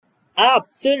आप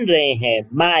सुन रहे हैं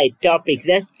my topic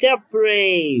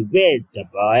Taprii with the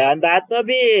boy on that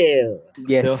mobile.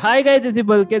 Yes. So hi guys, this is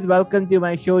Bulkit. Welcome to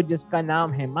my show जिसका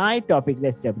नाम है My Topic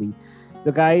Let's Taprii.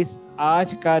 So guys,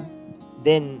 आज का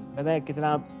दिन पता है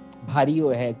कितना भारी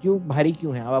हुआ है? क्यों भारी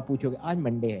क्यों है? अब आप पूछोगे, आज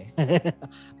मंडे है।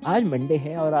 आज मंडे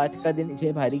है और आज का दिन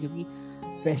इसलिए भारी क्योंकि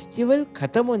फेस्टिवल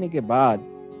खत्म होने के बाद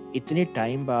इतने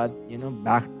टाइम बाद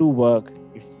back to work,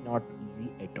 it's not easy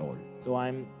at all. So I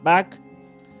am back.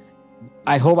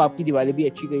 I hope आपकी दिवाली भी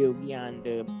अच्छी गई होगी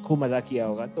एंड खूब मजा किया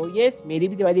होगा. तो यस, मेरी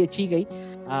भी दिवाली अच्छी गई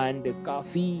एंड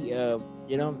काफी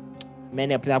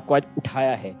मैंने अपने आप को आज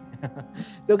उठाया है.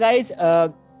 तो गाइस,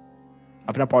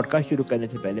 अपना पॉडकास्ट शुरू करने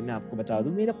से पहले मैं आपको बता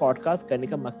दूं, मेरा पॉडकास्ट करने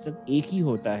का मकसद एक ही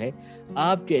होता है.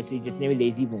 आप जैसे जितने भी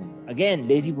लेजी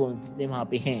बोन्स जितने वहाँ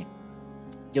पे हैं,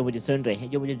 जो मुझे सुन रहे हैं,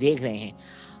 जो मुझे देख रहे हैं,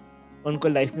 उनको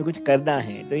लाइफ में कुछ करना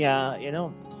है. तो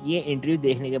यहाँ ये इंटरव्यू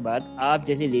देखने के बाद आप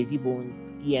जैसे लेजी बोन्स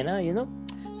की है ना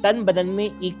तन बदन में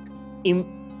एक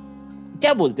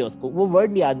क्या बोलते हैं उसको, वो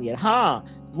वर्ड याद नहीं आ रहा. हाँ,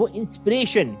 वो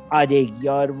इंस्पिरेशन आ जाएगी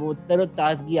और वो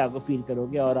तरोताजगी आपको फील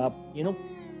करोगे और आप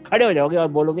खड़े हो जाओगे और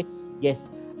बोलोगे यस,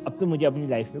 अब तो मुझे अपनी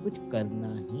लाइफ में कुछ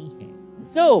करना ही है.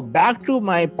 So back to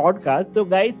my podcast. So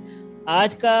guys,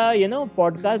 आज का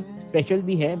पॉडकास्ट स्पेशल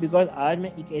भी है बिकॉज आज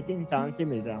मैं एक ऐसे इंसान से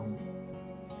मिल रहा हूँ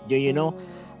जो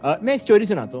मैं स्टोरी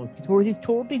सुनाता हूँ. उसकी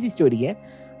छोटी सी स्टोरी है.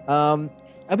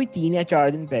 अभी 3 या 4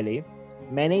 दिन पहले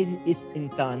मैंने इस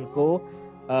इंसान को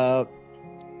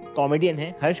कॉमेडियन है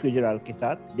हर्ष गुजराल के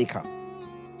साथ देखा.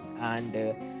 एंड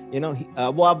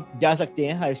वो आप जा सकते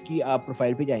हैं, हर्ष की आप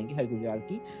प्रोफाइल पे जाएंगे, हर्ष गुजराल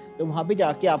की, तो वहाँ पे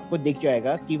जाके आपको दिख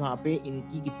जाएगा कि वहाँ पे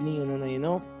इनकी कितनी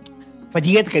उन्होंने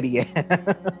फजीयत करी है.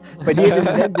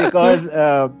 फजीयत बिकॉज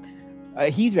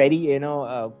ही इज वेरी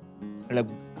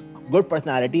मतलब good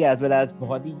personality as well as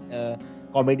बहुत ही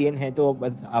कॉमेडियन है. तो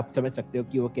बस आप समझ सकते हो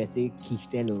कि वो कैसे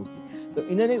खींचते हैं लोगों की. तो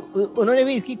उन्होंने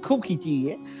भी इसकी खूब खींची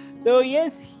है. तो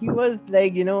यस, ही वाज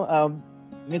लाइक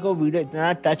मेरे को वीडियो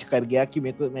इतना टच कर गया कि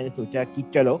मैंने सोचा कि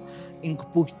चलो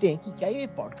इनको पूछते हैं कि क्या ये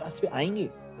पॉडकास्ट पे आएंगे.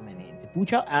 तो मैंने इनसे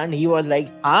पूछा एंड ही वाज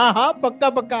लाइक हाँ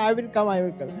पक्का I will come.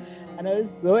 And I was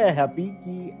so happy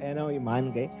कि ये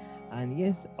मान गए. एंड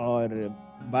यस, और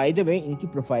बाय द वे इनकी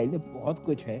प्रोफाइल में बहुत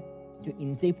कुछ है जो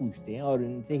इनसे ही पूछते हैं और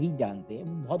इनसे ही जानते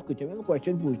हैं. बहुत कुछ है, मैं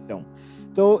क्वेश्चन पूछता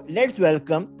हूँ. तो लेट्स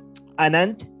वेलकम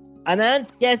अनंत. अनंत,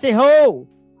 कैसे हो?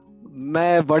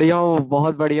 मैं बढ़िया हूँ,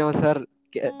 बहुत बढ़िया हूँ सर.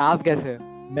 आप कैसे हैं?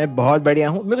 मैं बहुत बढ़िया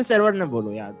हूँ. मेरे को सर्वर ना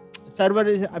बोलो यार. सर्वर,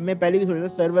 मैं पहले भी सोच रहा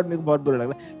था सर्वर, मेरे को बहुत बुरा लग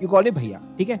रहा है. यू कॉल मी भैया,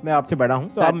 ठीक है? मैं आपसे बड़ा हूँ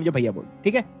तो आप मुझे भैया बोलो,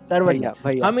 ठीक है? सर्वर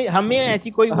भैया. हमें ऐसी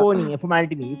कोई वो नहीं है,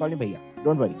 फॉर्मेलिटी नहीं. यू कॉल मी भैया,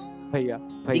 डोंट वरी. भैया,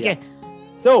 ठीक है?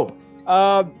 सो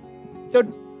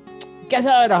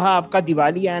कैसा रहा आपका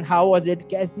Diwali and how was it?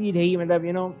 कैसी रही,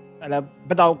 मतलब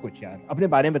बताओ कुछ यार, अपने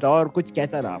बारे में बताओ और कुछ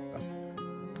कैसा रहा आपका.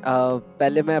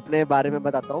 पहले मैं अपने बारे में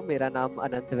बताता हूँ. मेरा नाम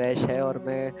अनंत वैश है और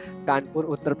मैं कानपुर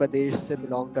उत्तर प्रदेश से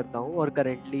बिलोंग करता हूँ और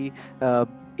करेंटली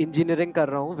इंजीनियरिंग कर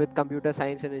रहा हूँ with computer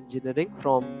science and engineering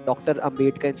from doctor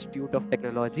Ambedkar institute of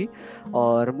technology.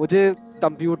 और मुझे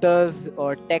कंप्यूटर्स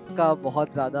और टेक का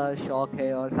बहुत ज़्यादा शौक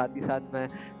है और साथ ही साथ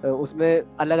मैं उसमें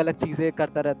अलग अलग चीज़ें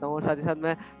करता रहता हूँ. और साथ ही साथ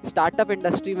मैं स्टार्टअप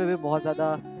इंडस्ट्री में भी बहुत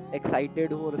ज़्यादा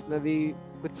एक्साइटेड हूँ और उसमें भी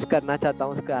कुछ करना चाहता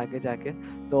हूँ उसके आगे जाके.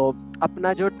 तो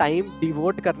अपना जो टाइम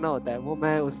डिवोट करना होता है वो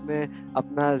मैं उसमें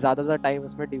अपना ज़्यादातर टाइम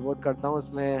उसमें डिवोट करता हूँ,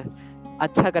 उसमें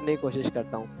अच्छा करने की कोशिश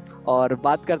करता हूँ. और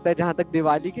बात करते हैं जहाँ तक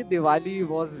दिवाली की, दिवाली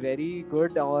वॉज वेरी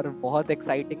गुड और बहुत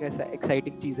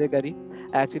एक्साइटिंग चीज़ें करी.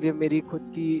 एक्चुअली मेरी खुद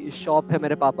की शॉप है,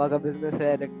 मेरे पापा का बिजनेस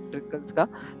है इलेक्ट्रिकल्स का.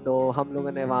 तो हम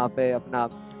लोगों ने वहाँ पे अपना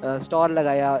स्टॉल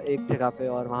लगाया एक जगह पे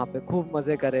और वहाँ पे खूब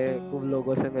मज़े करे, खूब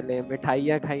लोगों से मिले,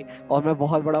 मिठाइयाँ खाई. और मैं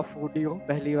बहुत बड़ा फूडी हूँ,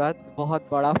 पहली बात बहुत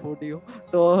बड़ा फूडी हूँ.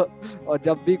 तो और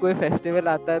जब भी कोई फेस्टिवल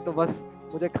आता है तो बस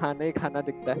मुझे खाना ही खाना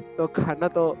दिखता है. तो खाना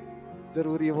तो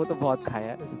जरूरी है, वो तो बहुत खाया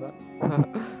है इस बार.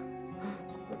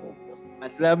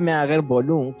 मतलब मैं अगर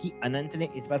बोलूं कि अनंत ने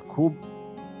इस बार खूब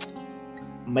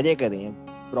मजे करे हैं,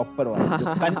 प्रॉपर वाले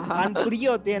जो कानपुरी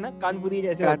होते हैं ना, कानपुरी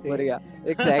जैसे होते हैं.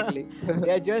 Exactly.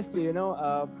 They are just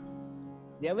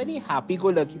they are very happy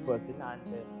go lucky person.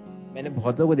 And मैंने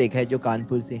बहुत लोगों को देखा है जो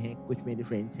कानपुर से हैं, कुछ मेरे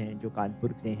फ्रेंड्स हैं जो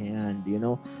कानपुर से हैं एंड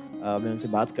मैं उनसे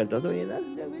बात करता हूँ तो ये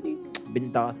वेरी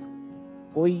बिंदास,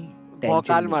 कोई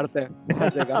भौकाल मारते हैं हर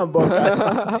जगह.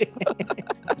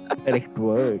 Correct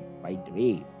word by the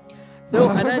way. So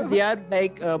Anant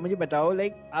यार, मुझे बताओ,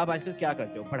 आप आजकल क्या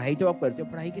करते हो? पढ़ाई तो आप करते हो,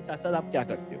 पढ़ाई के साथ साथ आप क्या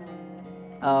करते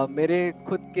हो? मेरे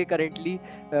खुद के करेंटली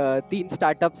 3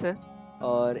 स्टार्टअप्स हैं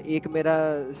और एक मेरा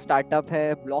स्टार्टअप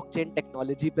है ब्लॉकचेन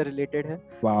टेक्नोलॉजी पे रिलेटेड है.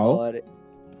 वाओ. और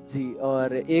जी,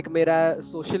 और एक मेरा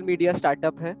सोशल मीडिया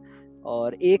स्टार्टअप है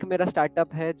और एक मेरा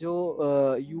स्टार्टअप है जो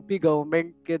यूपी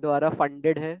गवर्नमेंट के द्वारा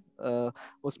फंडेड है।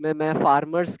 उसमें मैं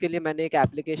फार्मर्स के लिए मैंने एक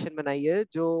एप्लीकेशन बनाई है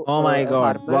जो Oh my God,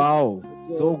 farmers wow,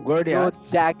 जो so good जो यार.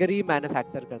 जैगरी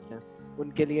मैन्युफैक्चर करते हैं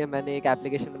उनके लिए मैंने एक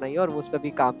एप्लीकेशन बनाई है और उस पर भी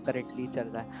काम करेंटली चल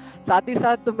रहा है। साथ ही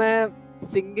साथ मैं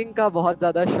सिंगिंग का बहुत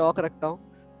ज्यादा शौक रखता हूँ।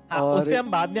 हाँ, और उस पे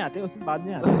हम बाद में आते हैं, उसमें बाद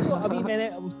में आते हैं। तो अभी मैंने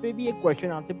उस पे भी एक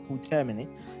क्वेश्चन आपसे पूछा है मैंने,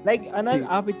 लाइक अनंत,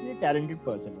 आप इतने टैलेंटेड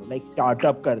पर्सन हो, लाइक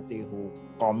स्टार्टअप करते हो,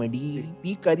 कॉमेडी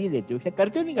भी कर ही लेते हो, शायद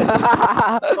करते हो नहीं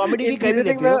करते, कॉमेडी भी कर ही इंजीनियरिंग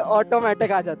लेते में हो,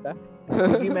 ऑटोमेटिक आ जाता है।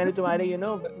 क्योंकि मैंने तुम्हारे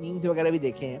मीम्स वगैरह भी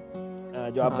देखे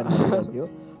हैं जो आप बनाते रहते हो,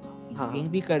 इंजीनियरिंग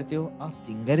भी करते हो, आप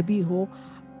सिंगर भी हो,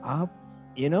 आप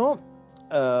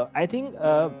I think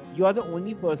you are the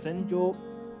only person जो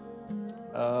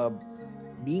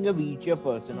being a wheelchair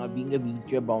person or being a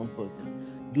wheelchair bound person,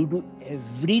 you do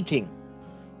everything,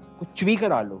 कुछ भी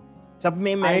करा लो, सब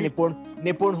में मैं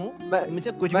निपुण हूँ, इनमें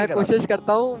से कुछ भी मैं करा कोशिश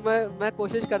करता हूँ मैं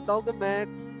कोशिश करता हूँ कि मैं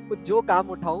कुछ जो काम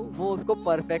उठाऊं वो उसको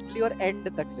परफेक्टली और एंड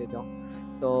तक ले जाऊं।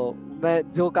 तो मैं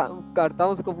जो काम करता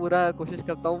हूँ उसको पूरा कोशिश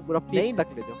करता हूँ पूरा पीक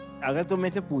तक ले जाऊं। अगर तुम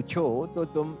मेरे से पूछो तो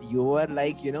तुम you are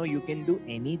like you can do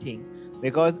anything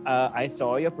because I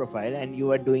saw your profile and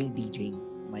you are doing DJing.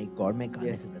 My God, मैं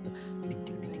गाने सुन रहा था,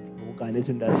 वो गाने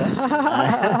सुन रहा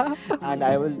था and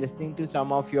I was listening to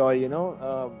some of your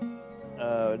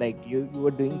like you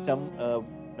were doing some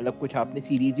मतलब कुछ आपने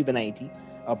सीरीज भी बनाई थी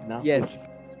अपना, yes.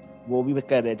 कुछ वो भी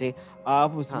कर रहे थे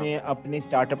आप उसमें, अपने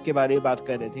स्टार्टअप के बारे में बात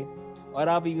कर रहे थे, और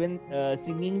आप इवन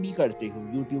सिंगिंग भी करते हो,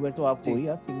 यूट्यूबर तो आप हो ही,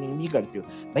 आप सिंगिंग भी करते हो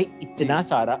भाई, इतना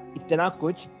सारा, इतना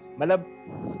कुछ, मतलब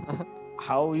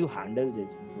how you handle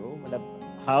this bro,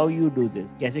 मतलब हाउ यू डू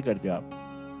दिस, कैसे करते हो आप?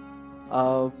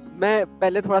 मैं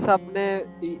पहले थोड़ा सा अपने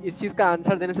इस चीज का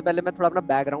आंसर देने से पहले मैं थोड़ा अपना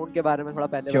बैकग्राउंड के बारे में थोड़ा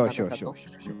पहले बताना चाहता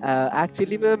हूँ।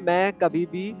 एक्चुअली में मैं कभी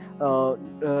भी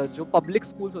जो पब्लिक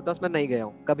स्कूल्स होता है उसमें नहीं गया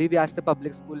हूँ, कभी भी आज तक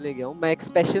पब्लिक स्कूल नहीं गया हूँ। मैं एक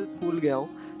स्पेशल स्कूल गया हूँ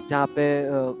जहाँ पे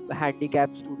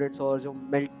हैंडीकैप स्टूडेंट्स और जो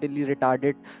मेंटली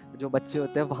रिटार्डेड जो बच्चे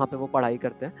होते हैं वहाँ पे वो पढ़ाई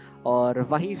करते हैं, और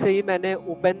वहीं से ही मैंने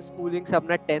ओपन स्कूलिंग से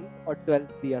अपना 10th और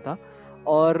 12th दिया था।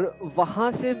 और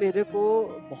वहाँ से मेरे को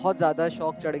बहुत ज़्यादा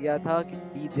शौक चढ़ गया था कि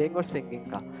डीजेइंग और सिंगिंग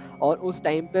का, और उस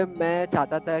टाइम पे मैं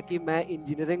चाहता था कि मैं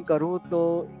इंजीनियरिंग करूँ तो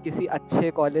किसी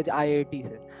अच्छे कॉलेज IIT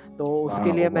से, तो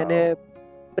उसके लिए मैंने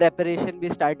प्रेपरेशन भी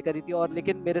स्टार्ट करी थी। और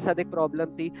लेकिन मेरे साथ एक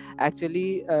प्रॉब्लम थी एक्चुअली,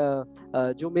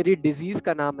 जो मेरी डिजीज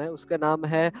का नाम है उसका नाम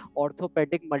है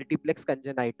ऑर्थोपेडिक मल्टीप्लेक्स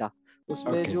कंजेनाइटा।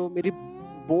 उसमें जो मेरी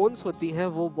बोन्स होती हैं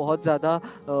वो बहुत ज़्यादा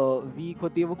वीक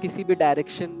होती है, वो किसी भी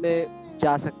डायरेक्शन में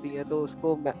जा सकती हैं, तो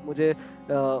उसको मुझे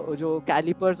जो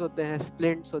कैलिपर्स होते हैं,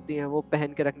 स्प्लिंट्स होती हैं, वो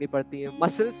पहन के रखनी पड़ती हैं।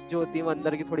 मसल्स जो होती हैं वो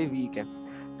अंदर की थोड़ी वीक है।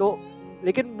 तो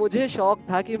लेकिन मुझे शौक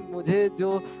था कि मुझे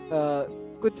जो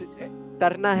कुछ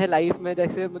करना है लाइफ में,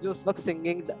 जैसे मुझे उस वक्त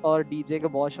सिंगिंग और डीजे का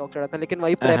बहुत शौक चढ़ा था, लेकिन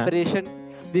वही प्रेपरेशन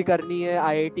भी करनी है,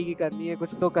 IIT की करनी है,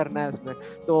 कुछ तो करना है उसमें।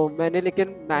 तो मैंने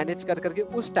लेकिन मैनेज कर करके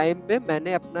उस टाइम पे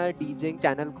मैंने अपना डीजेइंग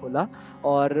चैनल खोला,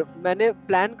 और मैंने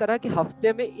प्लान करा कि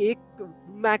हफ्ते में एक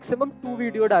मैक्सिमम 2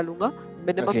 वीडियो डालूंगा,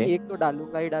 मिनिमम एक तो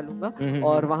डालूंगा ही डालूंगा।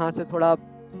 और वहां से थोड़ा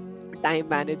टाइम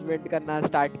मैनेजमेंट करना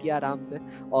स्टार्ट किया आराम से।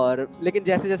 और लेकिन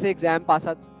जैसे जैसे एग्जाम पास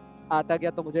आता गया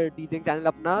तो मुझे डीजेइंग चैनल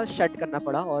अपना शट करना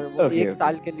पड़ा, और वो 1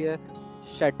 साल के लिए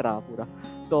शट रहा पूरा।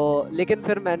 तो लेकिन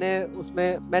फिर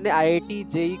मैंने IIT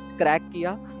JEE क्रैक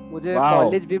किया, मुझे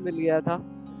कॉलेज भी मिल गया था।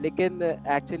 लेकिन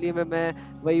एक्चुअली मैं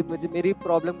मेरी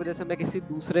प्रॉब्लम की वजह से मैं किसी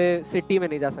दूसरे सिटी में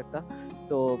नहीं जा सकता,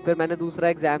 तो फिर मैंने दूसरा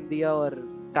एग्जाम दिया और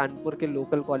कानपुर के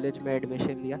लोकल कॉलेज में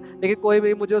एडमिशन लिया। लेकिन कोई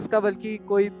नहीं मुझे उसका, बल्कि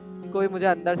कोई मुझे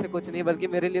अंदर से कुछ नहीं, बल्कि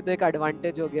मेरे लिए तो एक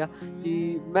एडवांटेज हो गया कि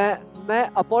मैं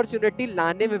अपॉर्चुनिटी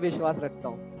लाने में विश्वास रखता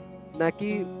हूँ, ना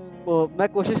कि मैं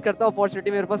कोशिश करता हूँ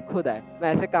अपॉर्चुनिटी मेरे पास खुद आए,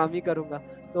 मैं ऐसे काम ही करूंगा।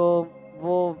 तो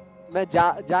वो मैं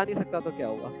जा नहीं सकता तो क्या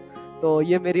हुआ। तो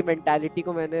ये मेरी मेंटालिटी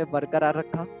को मैंने बरकरार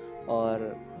रखा,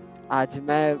 और आज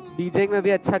मैं डीजेइंग में भी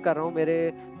अच्छा कर रहा हूँ। मेरे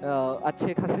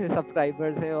अच्छे खासे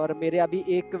सब्सक्राइबर्स हैं, और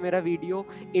मेरा वीडियो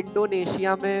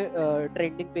इंडोनेशिया में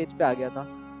ट्रेंडिंग पेज पे आ गया था।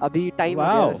 अभी टाइम हो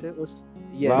गया वैसे उस।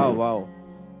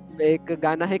 एक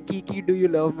गाना है Kiki do you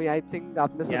love me, I think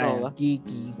आपने सुना होगा।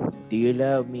 Kiki do you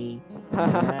love me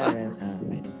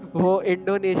वो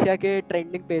इंडोनेशिया के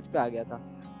ट्रेंडिंग पेज पे आ गया था,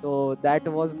 तो that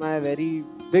was my very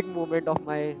big moment of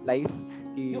my life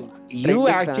कि यू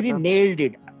एक्चुअली नेल्ड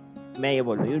इट। मैं ये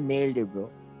बोल रहा हूँ, you nailed it bro,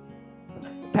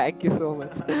 thank you so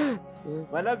much.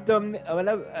 मतलब तुम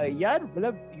यार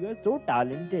you are so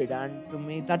talented, and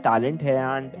तुम्हें इतना टैलेंट है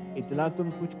एंड इतना तुम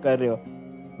कुछ कर रहे हो,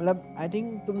 मतलब आई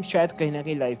थिंक तुम शायद कहीं ना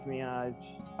कहीं लाइफ में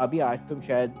आज तुम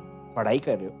शायद पढ़ाई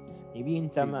कर रहे हो, may be in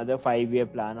some other 5-year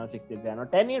plan or 6-year plan or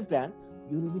 10-year plan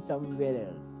you will be somewhere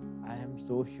else. I am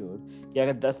so sure कि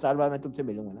अगर 10 साल बाद मैं तुमसे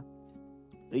मिलूंगा ना,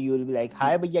 तो यू विल बी लाइक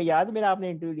हाय भैया याद है मेरा आपने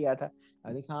इंटरव्यू लिया था?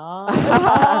 अरे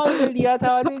हाँ मैं लिया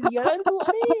था अरे तू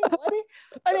अरे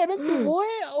अरे अरे तू वो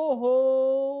है ओहो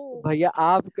भैया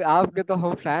आपके तो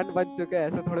हम फैन बन चुके हैं,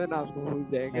 ऐसे थोड़े ना आपको भूल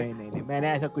जाएंगे। नहीं मैंने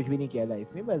ऐसा कुछ भी नहीं किया लाइफ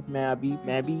में। बस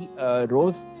मैं भी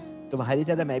रोज तुम्हारी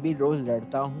तरह मैं भी रोज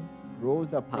लड़ता हूँ,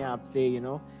 रोज अपने आप से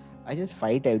I just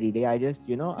fight every day. I just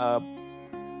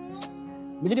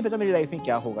मुझे नहीं पता मेरी लाइफ में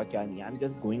क्या होगा क्या नहीं। I am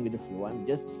just going with the flow, I am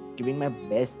just giving my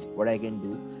best what I can do,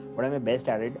 what I M best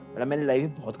at it. मतलब मैंने लाइफ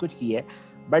में बहुत कुछ किया है,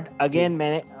 बट अगेन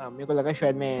मेरे को लगा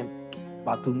शायद मैं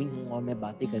बातूनी हूँ और मैं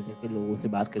बातें कर करके लोगों से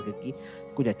बात कर करके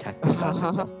कुछ अच्छा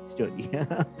स्टोरी।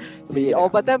 जी, और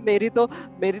पता है मेरी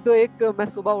तो एक, मैं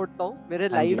सुबह उठता हूँ, मेरे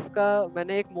लाइफ का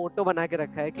मैंने एक मोटो बना के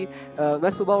रखा है कि मैं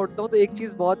सुबह उठता हूँ तो एक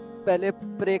चीज बहुत पहले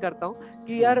प्रे करता हूँ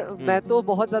कि यार मैं तो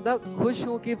बहुत ज्यादा खुश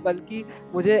हूँ कि बल्कि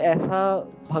मुझे ऐसा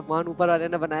भगवान ऊपर वाले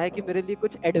ने बनाया कि मेरे लिए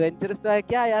कुछ एडवेंचरस तो है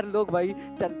क्या यार। लोग भाई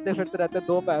चलते फिरते रहते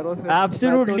दो पैरों से,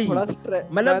 एब्सोल्युटली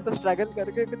मैं तो स्ट्रगल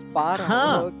करके कुछ पा रहा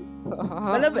हूँ।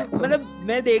 मतलब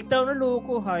मैं देखता हूँ ना लोगों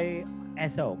को, हाय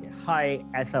ऐसा हो गया, हाय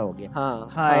ऐसा हो गया,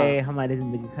 हाय हमारी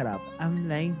जिंदगी खराब। आई एम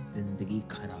लाइक जिंदगी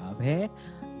खराब है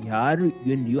यार,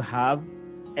 you have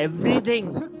everything,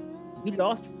 we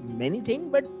lost many things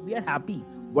but we are happy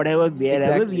whatever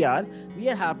wherever we are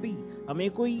happy। हमें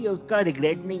कोई उसका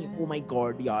रिग्रेट नहीं, ओ माय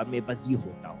गॉड यार मेरे पास ये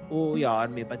होता, ओ यार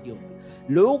मेरे पास ये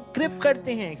होता। लोग क्रिप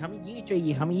करते हैं हमें ये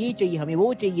चाहिए, हमें ये चाहिए, हमें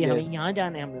वो चाहिए, हमें यहाँ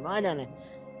जाना है, हमें वहाँ जाना है।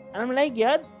 and I'm like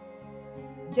यार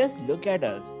just look at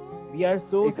us, we are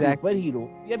so superhero,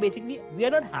 we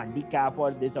are not handicap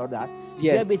or this or that,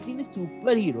 we are basically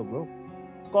superhero bro।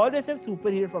 call yourself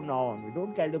superhero from now on, you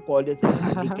don't call yourself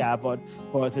handicap or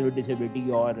person with disability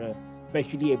or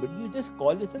specially able, you just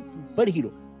call yourself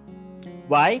superhero।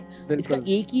 why? इसका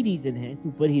एक ही reason है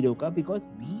superhero का, because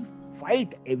we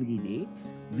fight every day,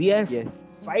 we are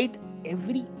fight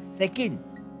every second,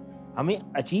 हमें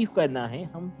achieve करना है,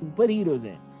 हम super heroes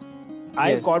हैं। I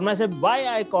call myself, why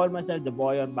I call myself the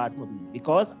boy on Batmobile?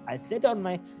 Because I sit on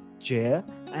my chair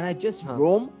and I just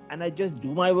roam and I just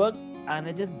do my work and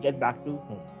I just get back to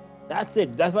home. That's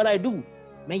it. That's what I do.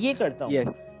 मैं ये करता हूँ।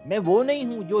 मैं वो नहीं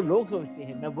हूँ जो लोग सोचते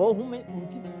हैं, मैं वो हूँ, मैं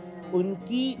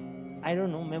उनकी I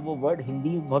don't know, मैं वो वर्ड हिंदी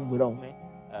बहुत बुरा हूँ मैं,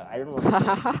 I don't know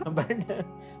but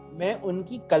मैं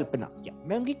उनकी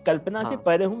कल्पना से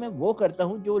परे हूँ, मैं वो करता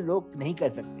हूँ जो लोग नहीं कर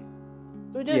सकते।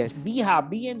 So just be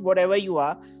happy and whatever you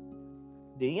are,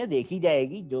 दुनिया देखी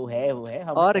जाएगी, जो है वो है,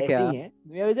 हम ऐसे ही हैं,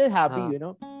 we are just happy,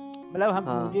 मतलब हम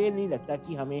मुझे नहीं लगता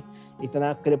कि हमें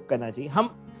इतना क्रिप करना चाहिए, हम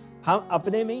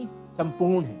अपने में ही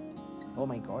संपूर्ण हैं। Oh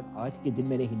my God, आज के दिन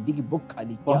मैंने हिंदी की बुक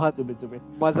खाली क्या सुबह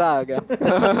मजा आ गया।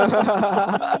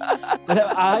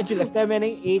 मतलब आज लगता है मैंने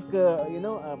एक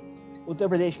उत्तर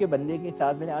प्रदेश के बंदे के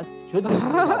साथ मैंने आज शुद्ध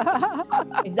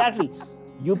एग्जैक्टली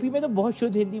यूपी में तो बहुत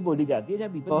शुद्ध हिंदी बोली जाती है,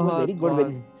 जहाँ people very good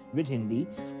with Hindi,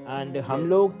 and हम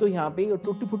लोग तो यहाँ पे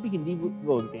टूटी फूटी हिंदी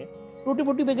बोलते हैं। टूटी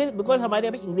फूटी बिकॉज हमारे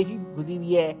यहाँ पे इंग्लिश भी घुसी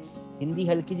हुई है, हिंदी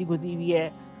हल्की सी घुसी हुई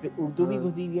है, फिर उर्दू भी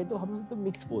घुसी हुई है, तो हम तो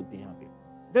मिक्स बोलते हैं यहाँ पे।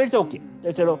 तो इट्स ओके,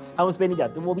 तो चलो हम उस पे नहीं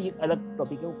जाते, वो भी एक अलग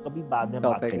टॉपिक है, वो कभी बाद में हम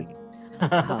बात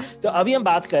करेंगे। तो अभी हम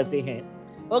बात करते हैं।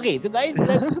 ओके तो गाइस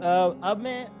अब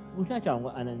मैं पूछना चाहूंगा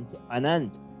अनंत से,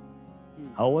 अनंत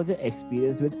how was your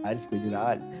experience with Harsh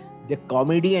Gujral the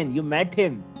comedian? You met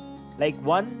him like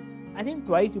I think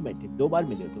twice you met him, 2 बार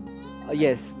मिले तुम।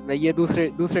 Yes, मैं ये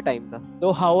दूसरे टाइम था।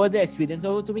 तो how was the experience?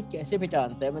 और वो तुम्हें कैसे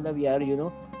पहचानता है, मतलब यार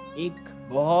एक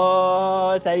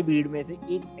बहुत सारी भीड़ में से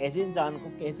एक ऐसे इंसान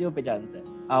को कैसे वो पहचानता है?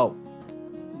 आओ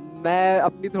मैं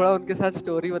अपनी थोड़ा उनके साथ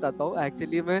स्टोरी बताता हूँ।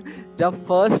 एक्चुअली मैं जब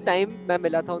फर्स्ट टाइम मैं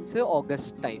मिला था उनसे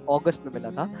अगस्त में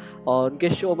मिला था, और उनके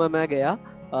शो में मैं गया।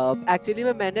 एक्चुअली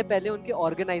मैंने पहले उनके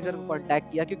ऑर्गेनाइजर को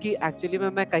कांटेक्ट किया, क्योंकि एक्चुअली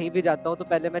मैं कहीं भी जाता हूँ तो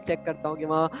पहले मैं चेक करता हूँ कि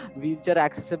वहाँ व्हीलचेयर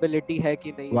एक्सेसिबिलिटी है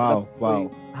कि नहीं।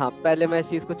 हाँ, पहले मैं इस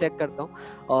चीज़ को चेक करता हूँ,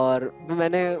 और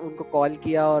मैंने उनको कॉल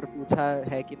किया और पूछा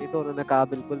है कि नहीं, तो उन्होंने कहा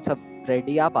बिल्कुल सब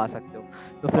रेडी, आप आ सकते हो।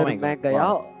 तो फिर मैं गया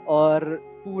और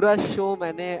पूरा शो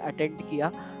मैंने अटेंड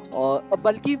किया, और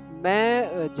बल्कि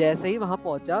मैं जैसे ही वहां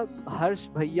पहुंचा, हर्ष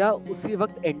भैया उसी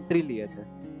वक्त एंट्री लिए थे,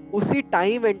 उसी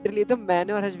टाइम एंट्री लिए थे।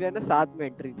 मैंने और हर्ष भैया ने साथ में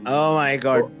एंट्री ली। ओह माय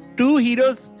गॉड, 2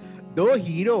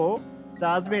 हीरो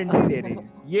साथ में एंट्री ले रहे हैं,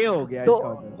 ये हो गया।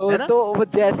 तो वो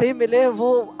जैसे ही मिले,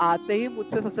 वो आते ही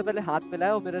मुझसे सबसे पहले हाथ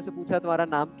मिलाया और मेरे से पूछा तुम्हारा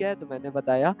नाम क्या है, तो मैंने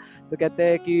बताया। तो कहते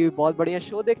हैं कि बहुत बढ़िया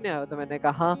शो देखने आए हो, तो मैंने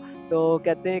कहा हाँ। तो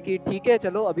कहते हैं कि ठीक है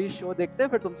चलो अभी शो देखते हैं,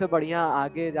 फिर तुमसे बढ़िया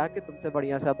आगे जाके तुमसे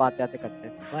बढ़िया सा बातें करते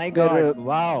हैं। My God,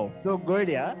 wow, so good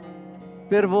यार।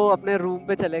 फिर वो अपने रूम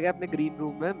पे चले गए, अपने ग्रीन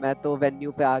रूम में, मैं तो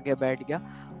वेन्यू पे आके बैठ गया।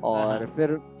 और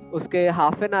फिर उसके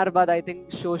 ½ एन आवर बाद आई थिंक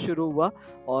शो शुरू हुआ,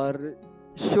 और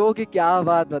शो की क्या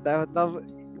बात बताए,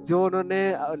 मतलब जो उन्होंने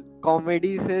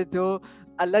कॉमेडी से जो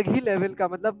अलग ही लेवल का,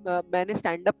 मतलब मैंने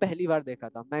स्टैंड अप पहली बार देखा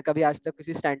था, मैं कभी आज तक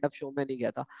किसी स्टैंड अप शो में नहीं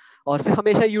गया था, और से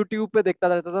हमेशा यूट्यूब पे देखता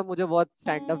रहता था। मुझे बहुत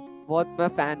स्टैंड अप, बहुत मैं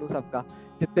फैन हूँ सबका,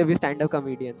 जितने भी स्टैंड अप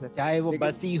कॉमेडियंस हैं, चाहे वो लेकिन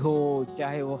बसी हो,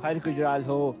 चाहे वो हर्ष गुजराल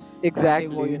हो, चाहे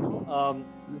वो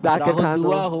एग्जैक्टली जाकिर राहुल खान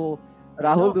दुआ हो,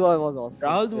 Rahul Dua was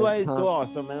Rahul awesome. Dua is हाँ सो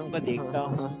ऑसम, मैं उनका देखता हाँ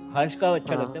हूँ। हाँ हर्ष का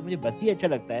अच्छा लगता हाँ है, मुझे बसी अच्छा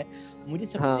लगता है। मुझे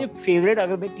हाँ सबसे फेवरेट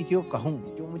अगर मैं किसी को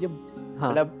कहूँ जो मुझे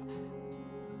हाँ मतलब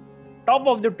top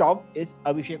of the top is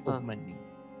Abhishek हाँ उपमन्यु।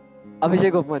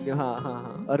 अभिषेक उपमन्यु, हाँ हाँ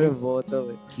हाँ, अरे वो तो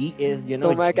He is, you know,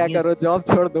 तो मैं क्या genius. करूँ, जॉब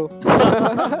छोड़ दूँ?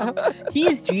 He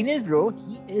is genius, bro.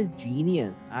 He is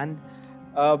genius. And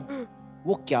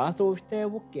वो क्या सोचता है,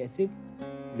 वो कैसे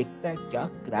लिखता है, क्या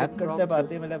क्रैक करता है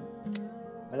बातें, मतलब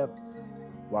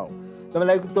वाओ। तो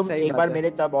मतलब तुम सही एक बात बार है। मिले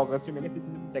तब अगस्त में मिले, फिर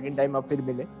सेकंड टाइम अब फिर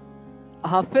मिले।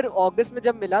 हाँ, फिर अगस्त में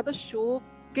जब मिला तो शो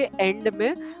के एंड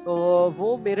में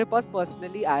वो मेरे पास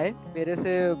पर्सनली आए, मेरे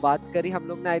से बात करी, हम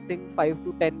लोग ने आई थिंक 5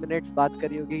 to 10 मिनट्स बात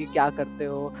करी होगी कि क्या करते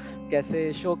हो,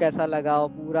 कैसे शो कैसा लगा, और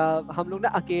पूरा हम लोग ने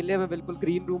अकेले में बिल्कुल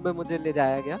ग्रीन रूम में मुझे ले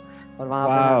जाया गया, और वहां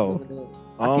पे हम वाओ, लोगों ने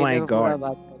oh my अकेले में पूरा god.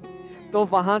 बात करी। तो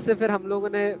वहां से फिर हम लोगों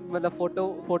ने मतलब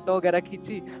फोटो वगैरह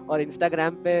खींची और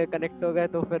इंस्टाग्राम पे कनेक्ट हो गए।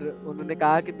 तो फिर उन्होंने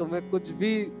कहा कि तुम्हें कुछ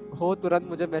भी हो तुरंत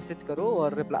मुझे मैसेज करो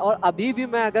और रिप्लाई, और अभी भी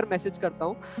मैं अगर मैसेज करता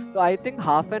हूँ तो I think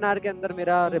half an hour के अंदर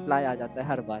मेरा रिप्लाई आ जाता है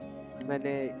हर बार।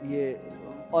 मैंने ये,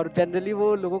 और जनरली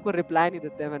वो लोगों को रिप्लाई नहीं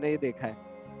देते हैं, मैंने ये देखा है।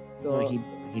 तो No,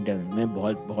 he doesn't. मैं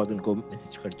बहुत उनको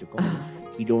मैसेज कर चुका हूँ,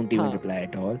 he don't even हाँ reply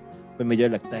at all. फिर मुझे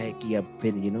लगता है कि अब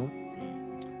फिर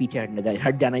पीछे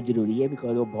हट जाना जरूरी है,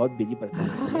 बिकॉज वो बहुत बिजी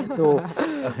पर्सनालिटी है,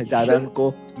 तो ज्यादा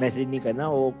उनको मैसेज नहीं करना,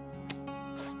 वो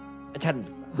अच्छा नहीं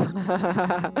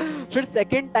लगता। फिर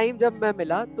सेकंड टाइम जब मैं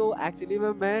मिला तो एक्चुअली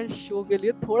मैं शो के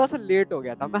लिए थोड़ा सा लेट हो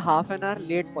गया था, मैं हाफ एन आवर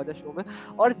लेट पहुंचा शो में।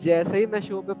 और जैसे ही मैं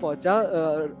शो पे पहुंचा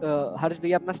हर्ष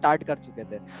भैया अपना स्टार्ट कर चुके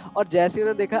थे, और जैसे ही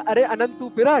उन्होंने देखा, अरे अनंत तू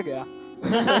फिर आ गया।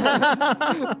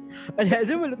 अच्छा,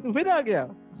 ऐसे बोले तू फिर आ गया?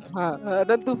 हाँ,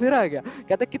 अनंत तू फिर आ गया,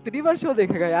 कहता कितनी बार शो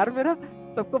देखेगा यार मेरा,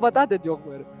 सबको बता दे जोक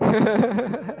मेरे।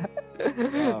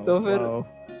 तो वाओ।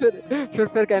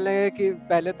 फिर कहने लगे कि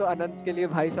पहले तो अनंत के लिए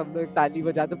भाई सब लोग ताली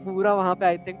बजाते, पूरा वहां पे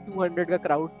आई थिंक 200 का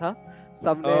क्राउड था,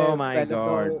 सबने Oh my पहले तो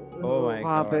god. Oh my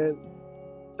वहां god. पे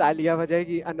तालियां बजाई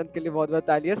कि अनंत के लिए बहुत बहुत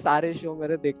तालियां, सारे शो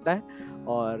मेरे देखता है।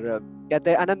 और कहते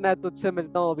हैं अनंत मैं तुझसे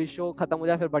मिलता हूँ, अभी शो खत्म हो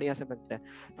जाए फिर बढ़िया से मिलते हैं।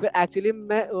 फिर एक्चुअली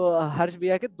मैं हर्ष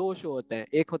भैया के 2 शो होते हैं,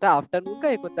 एक होता है आफ्टरनून का,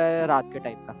 एक होता है रात के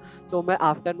टाइम का। तो मैं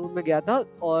आफ्टरनून में गया था,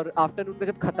 और आफ्टरनून में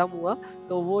जब खत्म हुआ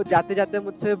तो वो जाते जाते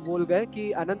मुझसे बोल गए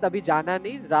कि अनंत अभी जाना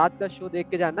नहीं, रात का शो देख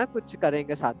के जाना, कुछ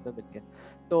करेंगे साथ में मिलके।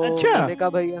 तो अच्छा। मैंने कहा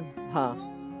भैया हाँ।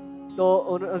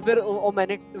 तो फिर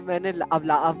मैंने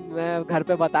अब मैं घर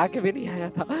पे बता के भी नहीं आया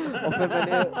था, और फिर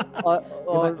मैंने और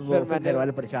वो फिर फिर घर मैंने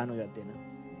वाले परेशान हो जाते हैं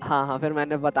ना। हाँ फिर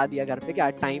मैंने बता दिया घर पे कि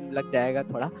आज टाइम लग जाएगा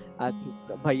थोड़ा, आज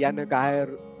तो भैया ने कहा है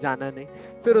जाना नहीं।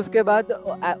 फिर उसके बाद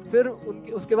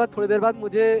उसके बाद थोड़ी देर बाद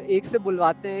मुझे एक से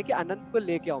बुलवाते हैं कि अनंत को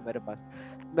लेके आओ मेरे पास।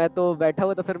 मैं तो बैठा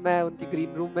हुआ, तो फिर मैं उनकी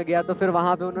ग्रीन रूम में गया, तो फिर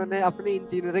वहां पे उन्होंने अपने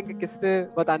इंजीनियरिंग के किस्से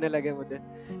बताने लगे मुझे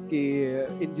कि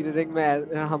इंजीनियरिंग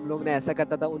में हम लोग ने ऐसा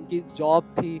करता था, उनकी जॉब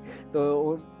थी। तो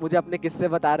मुझे अपने किस्से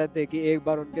बता रहे थे कि एक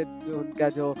बार उनका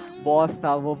जो बॉस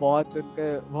था वो बहुत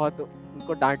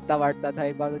उनको डांटता वाटता था,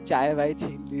 एक बार तो चाय वाय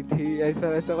छीन ली थी, ऐसा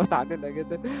वैसा बताने लगे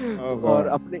थे। Oh और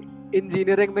god. अपने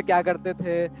इंजीनियरिंग में क्या करते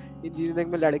थे,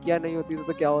 इंजीनियरिंग में लड़कियां नहीं होती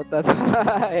तो क्या होता था।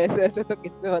 ऐसे ऐसे तो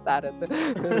किससे बता रहे थे।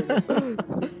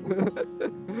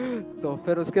 तो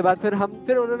फिर उसके बाद फिर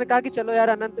उन्होंने कहा कि चलो यार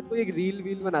अनंत कोई एक रील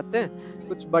वील बनाते हैं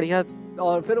कुछ बढ़िया।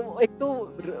 और फिर एक तो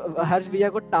हर्ष भैया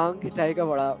को टांग खिंचाई का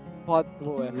बड़ा बहुत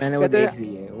वो है, मैंने वो कहते देख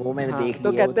ली है, वो मैंने हाँ देख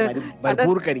तो ली है, वो कहते तुम्हारी हैं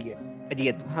भरपूर अनंत करी है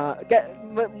अरियत। हाँ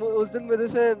उस दिन मेरे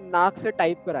से नाक से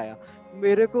टाइप कराया,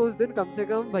 मेरे को उस दिन कम से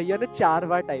कम भैया ने 4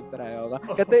 बार टाइप कराया होगा।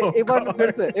 कहते Oh एक बार god.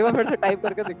 फिर से टाइप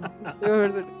करके दिखा, एक बार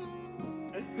फिर से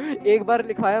एक बार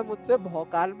लिखवाया मुझसे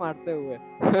भौकाल मारते हुए।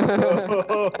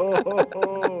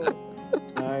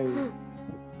 Nice.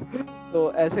 तो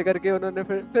ऐसे करके उन्होंने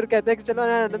फिर कहते हैं कि चलो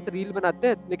यार अनंत रील बनाते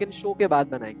हैं लेकिन शो के बाद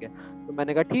बनाएंगे। तो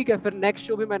मैंने कहा ठीक है। फिर नेक्स्ट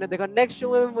शो भी मैंने देखा, नेक्स्ट शो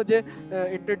में मुझे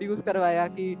इंट्रोड्यूस करवाया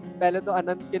कि पहले तो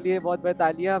अनंत के लिए बहुत बहुत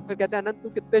तालियां। फिर कहते हैं अनंत तू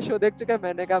कितने शो देख चुका है?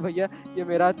 मैंने कहा भैया ये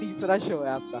मेरा 3रा शो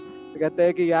है आपका। तो कहते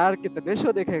हैं कि यार कितने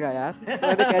शो देखेगा यार? तो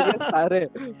मैंने कह दिया सारे।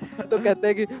 तो कहते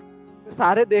हैं कि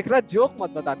सारे देखना, जोक मत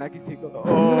बताना किसी को।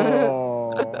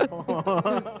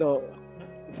 तो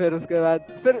फिर उसके बाद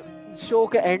फिर शो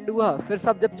का एंड हुआ, फिर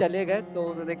सब जब चले गए तो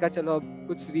उन्होंने कहा चलो अब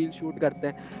कुछ रील शूट करते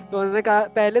हैं। तो उन्होंने कहा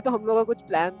पहले तो हम लोगों का कुछ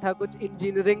प्लान था, कुछ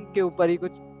इंजीनियरिंग के ऊपर ही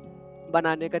कुछ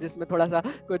बनाने का, जिसमें थोड़ा सा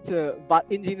कुछ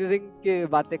इंजीनियरिंग के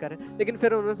बातें करें। लेकिन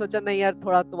फिर उन्होंने सोचा नहीं यार,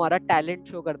 थोड़ा तुम्हारा टैलेंट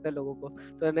शो करते हैं लोगों को। तो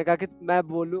उन्होंने कहा कि मैं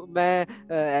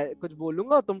कुछ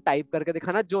बोलूंगा और तुम टाइप करके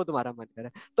दिखाना जो तुम्हारा मन करे।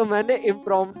 तो मैंने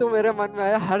इम्प्रॉम्प्टू, मेरे मन में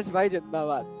आया हर्ष भाई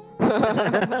जिंदाबाद।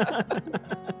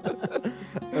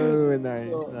 Oh, nice,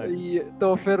 तो nice. तो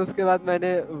फिर उसके बाद मैंने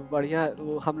बढ़िया,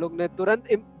 हम लोग ने तुरंत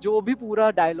जो भी पूरा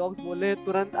डायलॉग्स बोले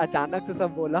तुरंत अचानक से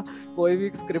सब बोला, कोई भी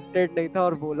स्क्रिप्टेड नहीं था,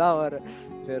 और बोला। और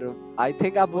फिर आई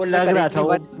थिंक अब वो उसमें लग रहा था,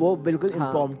 करेक्टली वो बिल्कुल हाँ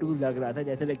इम्प्रॉम्प्टू लग रहा था,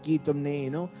 जैसे कि तुमने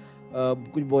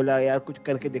कुछ बोला यार, कुछ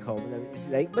करके दिखाओ,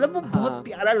 मतलब लाइक, मतलब वो बहुत हाँ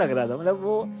प्यारा लग रहा था। मतलब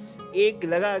वो एक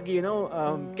लगा कि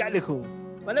क्या लिखूं,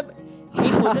 मतलब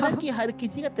एक होता है ना कि हर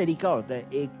किसी का तरीका होता है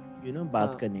एक बात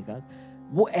हाँ करने का।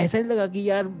 वो ऐसा नहीं लगा कि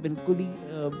यार बिल्कुल ही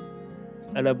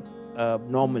मतलब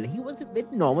normal, he was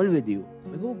very normal with you.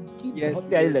 मेरे को चीज यस बहुत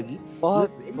प्यारी यस, लगी। ही वाज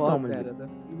बहुत वेरी बहुत नॉर्मल प्यारा विद था।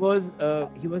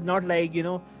 ही वाज नॉट लाइक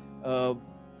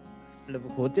मतलब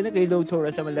होते ना कई लोग थोड़ा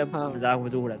सा मतलब हाँ मजाक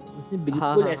मजाक उड़ाते हैं, उसने हाँ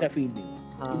बिल्कुल हाँ ऐसा फील नहीं हुआ। ही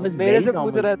हाँ, वाज मेरे वेरी से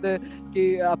पूछ नॉर्मल। रहे थे कि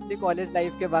अपनी कॉलेज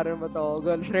लाइफ के बारे में बताओ,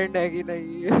 गर्लफ्रेंड है कि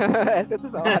नहीं। ऐसे तो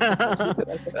सवाल मुझसे पूछ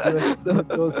रहे he was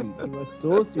so थे। sweet, he was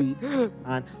so sweet.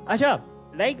 And अच्छा,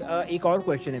 लाइक एक और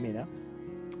क्वेश्चन है मेरा।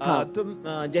 हाँ तुम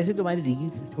जैसे तुम्हारी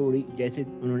रील्स थोड़ी जैसे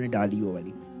उन्होंने डाली वो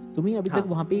वाली, तुम्हें अभी तक हाँ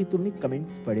वहां पे तुमने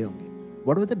कमेंट्स पढ़े होंगे,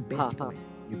 व्हाट वाज द हाँ बेस्ट हाँ,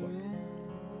 comment you got?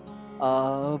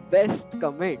 Best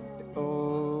comment,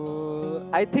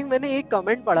 I think मैंने एक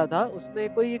कमेंट पढ़ा था,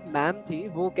 उसमें कोई एक मैम थी,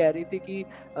 वो कह रही थी कि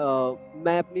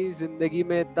मैं अपनी जिंदगी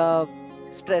में इतना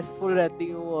स्ट्रेसफुल रहती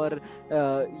हूँ, और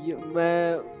मैं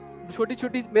छोटी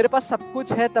छोटी, मेरे पास सब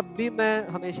कुछ है तब भी मैं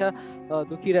हमेशा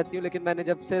दुखी रहती हूँ, लेकिन मैंने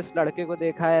जब से इस लड़के को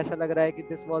देखा है ऐसा लग रहा है कि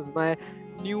this was my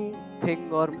new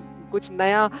thing, और कुछ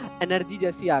नया एनर्जी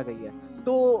जैसी आ गई है।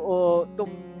 तो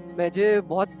मुझे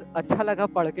बहुत अच्छा लगा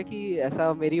पढ़ के कि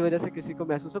ऐसा मेरी वजह से किसी को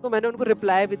महसूस है। तो मैंने उनको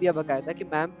रिप्लाई भी दिया बकायदा कि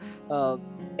ma'am,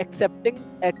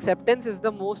 acceptance is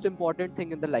the most important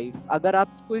thing in the life. अगर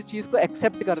आप कोई चीज को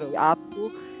एक्सेप्ट कर रहे हो, आपको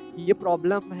ये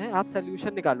प्रॉब्लम है, आप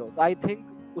सोल्यूशन निकालो, तो आई थिंक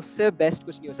उससे बेस्ट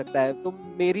कुछ नहीं हो सकता है। तो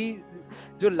मेरी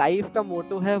जो लाइफ का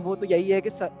मोटो है वो तो यही है कि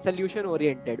सोल्यूशन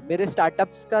ओरिएंटेड। मेरे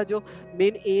स्टार्टअप्स का जो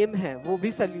मेन एम है वो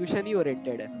भी सोल्यूशन ही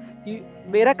ओरिएंटेड है, कि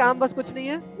मेरा काम बस कुछ नहीं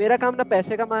है, मेरा काम ना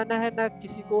पैसे कमाना है, ना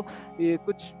किसी को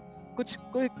कुछ कुछ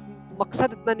कोई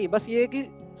मकसद इतना नहीं, बस ये है कि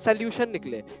सोल्यूशन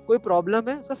निकले, कोई प्रॉब्लम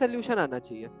है उसका सोल्यूशन आना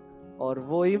चाहिए। और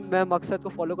वही मैं मकसद को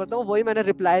फॉलो करता हूँ। वही मैंने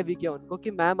रिप्लाई भी किया उनको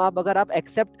कि मैम, आप अगर आप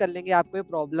एक्सेप्ट कर लेंगे आपको ये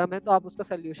प्रॉब्लम है, तो आप उसका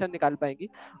सोल्यूशन निकाल पाएंगी,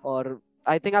 और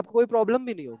आई थिंक आपको कोई प्रॉब्लम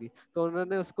भी नहीं होगी। तो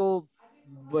उन्होंने उसको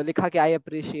लिखा कि आई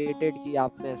अप्रिशिएटेड कि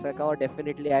आपने ऐसा कहा, और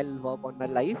definitely I will work on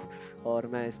my life, और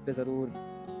मैं इस पे जरूर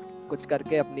कुछ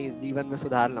करके अपनी जीवन में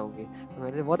सुधार लाऊंगी। तो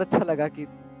मुझे बहुत अच्छा लगा कि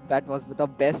that was the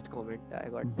best comment I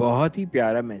got. बहुत ही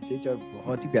प्यारा मैसेज और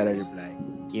बहुत ही प्यारा रिप्लाई।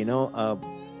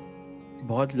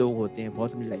 बहुत लोग होते हैं,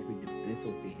 बहुत अपनी लाइफ में डिप्रेस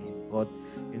होते हैं, बहुत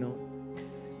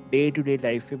डे टू डे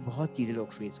लाइफ में बहुत चीज़ें लोग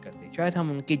फेस करते हैं। शायद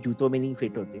हम उनके जूतों में नहीं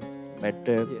फिट होते, बट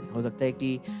हो सकता है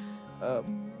कि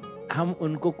हम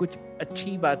उनको कुछ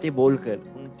अच्छी बातें बोलकर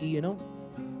उनकी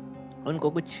उनको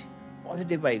कुछ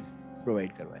पॉजिटिव वाइब्स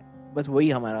प्रोवाइड करवाएं। बस वही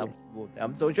हमारा वो होता है।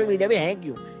 हम सोशल मीडिया पे हैं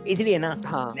क्यों? इसलिए ना,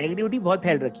 नेगेटिविटी बहुत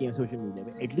फैल रखी है सोशल मीडिया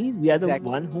पे। At least we are the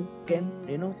one who can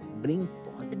bring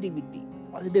positivity,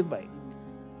 positive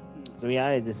vibes. तो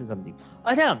यार दिस इज समथिंग।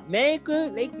 अच्छा, मैं एक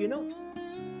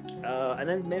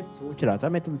अनंत, मैं सोच रहा था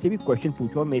मैं तुमसे भी क्वेश्चन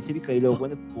पूछूं, और मेरे से भी कई लोगों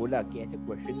ने बोला कि ऐसे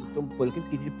क्वेश्चन तुम बोल के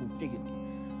किसी से पूछते क्यों नहीं?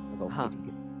 बताओ। ठीक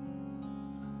है,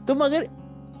 तुम अगर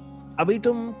अभी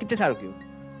तुम कितने साल के हो?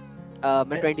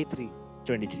 मैं 23 के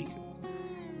हो।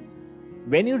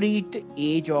 When you reach the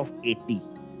age of 80,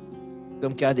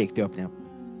 तुम क्या देखते हो अपने आप?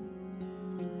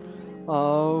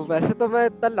 वैसे तो मैं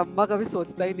इतना लंबा कभी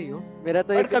सोचता ही नहीं हूँ। मेरा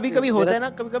तो और एक कभी कभी होता मेरा है ना,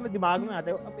 कभी कभी दिमाग में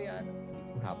आता है, अबे यार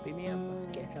बुढ़ापे में अब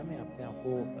कैसा मैं अपने आप को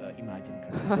इमेजिन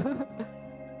कर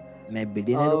मैं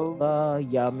बिलियनर होगा,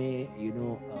 या मैं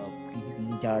किसी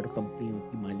 3-4 कंपनियों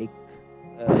की मालिक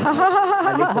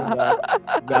होगा,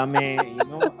 या मैं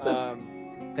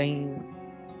कहीं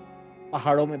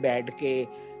पहाड़ों में बैठ के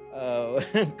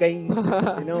कहीं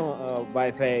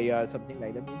वाईफाई या समथिंग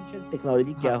लाइक दैट।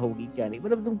 टेक्नोलॉजी क्या होगी क्या नहीं,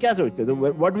 मतलब तुम क्या सोचते हो?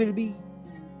 What will be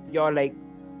your like,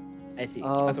 ऐसे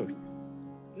क्या सोचते हो?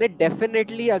 नहीं,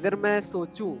 डेफिनेटली अगर मैं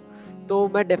सोचूं तो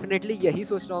मैं डेफिनेटली यही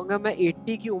सोच रहा हूँ, मैं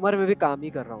 80 की उम्र में भी काम ही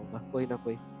कर रहा हूँ, कोई ना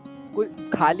कोई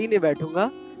खाली नहीं बैठूंगा,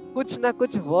 कुछ ना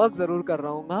कुछ वर्क जरूर कर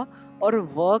रहा हूँ, और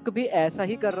वर्क भी ऐसा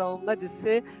ही कर रहा हूँ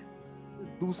जिससे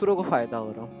दूसरों को फायदा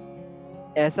हो रहा हूँ।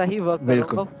 ऐसा ही वर्क कर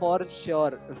रहा हूँ फॉर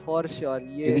श्योर, फॉर श्योर।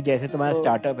 ये क्योंकि जैसे तुम्हारा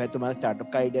स्टार्टअप है, तुम्हारा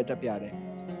स्टार्टअप का आइडिया तो प्यारा है,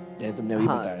 जैसे तुमने अभी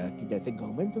बताया कि जैसे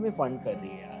गवर्नमेंट तुम्हें फंड कर रही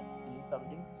है यार,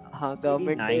 समथिंग हाँ,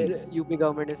 government, UP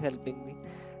government is helping me.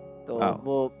 तो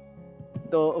वो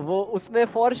तो वो उसमें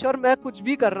फॉर श्योर मैं कुछ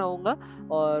भी कर रहा हूँगा,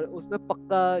 और उसमें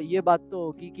पक्का ये बात तो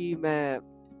होगी कि मैं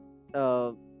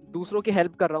दूसरों की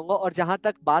हेल्प कर रहा हूँ। और जहां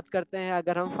तक बात करते हैं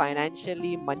अगर हम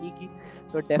फाइनेंशियली मनी की,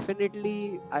 तो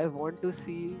definitely I want to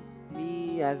C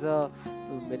me as a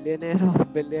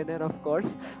millionaire of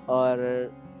course. और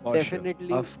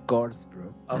definitely of course bro,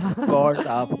 of course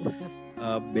आप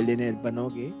बिलियनर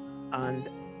बनोगे, एंड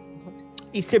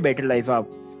इससे बेटर लाइफ आप,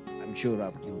 आई एम श्योर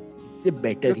आपकी होगी, इससे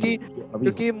बेटर ही अभी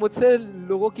क्योंकि मुझसे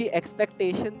लोगों की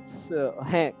एक्सपेक्टेशंस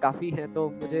हैं, काफी हैं, तो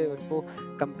मुझे उनको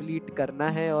कंप्लीट करना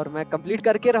है और मैं कंप्लीट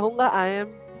करके रहूंगा। आई एम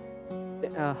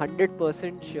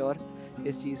 100% श्योर,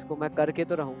 इस चीज को मैं करके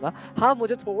तो रहूंगा। हाँ,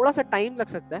 मुझे थोड़ा सा टाइम लग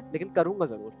सकता है, लेकिन करूंगा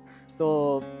जरूर। तो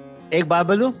एक बात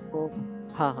बोलूं,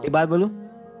 हाँ हाँ एक बात बोलूं,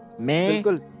 मैं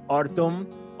बिल्कुल, और तुम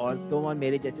और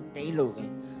मेरे जैसे कई लोग हैं,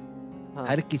 हाँ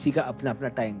हर किसी का अपना अपना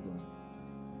टाइम जोन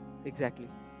है। एग्जैक्टली,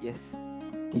 यस,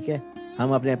 ठीक है,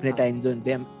 हम अपने अपने हाँ टाइम जोन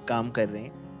पे हम काम कर रहे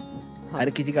हैं। हाँ हर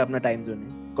किसी का अपना टाइम जोन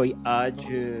है। कोई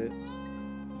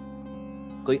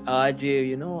आज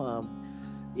यू नो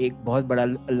एक बहुत बड़ा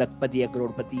लखपति या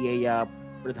करोड़पति है, या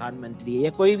प्रधानमंत्री है, या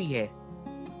कोई भी है,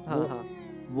 हाँ हाँ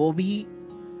वो भी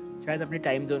शायद अपने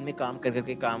टाइम जोन में काम कर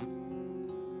करके काम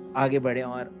आगे बढ़े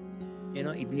और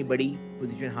इतनी बड़ी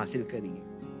पोजीशन हासिल करी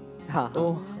है। हाँ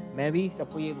तो हाँ मैं भी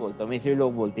सबको ये बोलता हूँ, मेरे से भी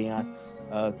लोग बोलते हैं यार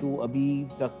तू अभी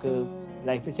तक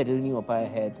लाइफ में सेटल नहीं हो पाया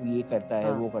है, तू ये करता है,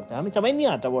 हाँ वो करता है, हमें समझ नहीं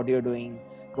आता what you are doing,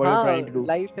 what you are हाँ, trying to do.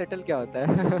 Life settle क्या होता है?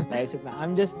 लाइफ से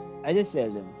आई जस्ट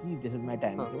टेल देम कि दिस इज माय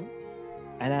टाइम हाँ zone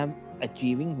and I am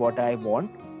achieving what I want.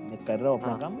 मैं कर रहा हूँ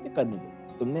अपना हाँ काम, मुझे करने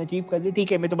दो। तुमने अचीव कर लिया,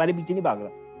 ठीक है, मैं तुम्हारे पीछे नहीं भाग रहा,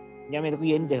 या मेरे को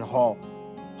ये नहीं देख रहा हाँ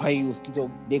भाई उसकी तो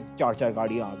देख 4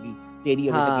 गाड़ियां आ गई, तेरी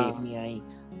अभी तक एक हाँ नहीं आई,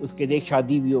 उसके देख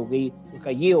शादी भी हो गई, उसका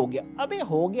ये हो गया। अबे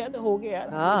हो गया तो हो गया यार,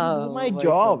 लेट मी डू माय वही तो।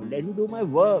 Job, let me do my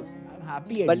work, I am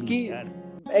happy at बल्कि लीस्ट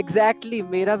यार। एग्जैक्टली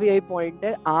मेरा भी यही पॉइंट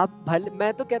है। आप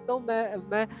मैं तो कहता हूँ,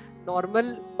 मैं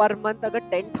नॉर्मल पर मंथ अगर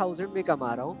 10,000 भी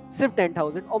कमा रहा हूँ, सिर्फ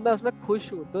 10,000, और मैं उसमें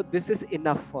खुश हूँ, तो this is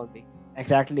enough for me.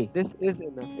 Exactly, this is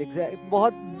enough, exact,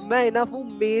 बहुत, मैं इनफ हूँ।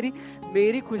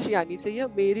 मेरी खुशी आनी चाहिए,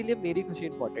 मेरे लिए मेरी खुशी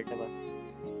इंपॉर्टेंट है,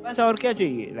 बस और क्या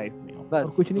चाहिए लाइफ में, और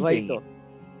बस कुछ नहीं वही चाहिए।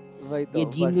 वही ये तो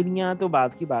जीन बस। दुनिया तो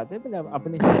बात की बात है, पहले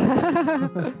अपने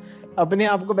अपने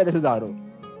आप को पहले सुधारो।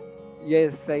 ये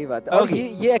सही बात है, और Okay.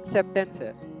 ये एक्सेप्टेंस है,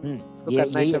 इसको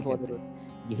करना यही इसमें बहुत जरूरत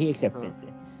है। यही एक्सेप्टेंस है।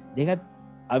 देखा,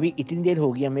 अभी इतनी देर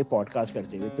हो गई हमें पॉडकास्ट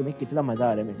करते हुए, तुम्हें कितना मजा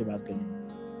आ रहा है मेरे से बात करने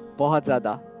में? बहुत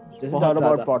ज्यादा, दिस इज बहुत ऑल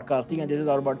अबाउट ज्यादा। Podcasting and this is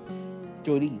all about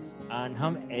stories, and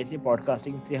हम ऐसे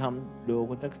पॉडकास्टिंग से हम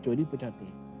लोगों तक स्टोरी पहुंचाते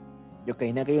हैं जो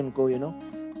कहीं ना कहीं उनको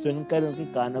सुनकर उनके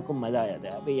कानों को मजा आ जाता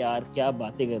है। अबे यार क्या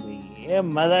बातें कर रही है, ये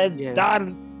मजेदार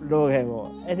लोग हैं वो,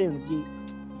 ऐसे उनकी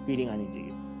फीलिंग आनी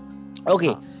चाहिए। Okay,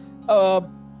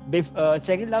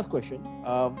 second last question,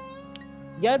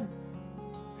 yeah,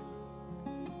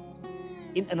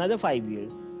 in another 5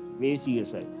 years where you see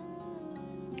yourself?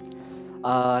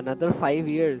 another 5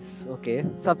 years, okay,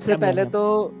 सबसे पहले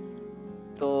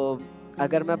तो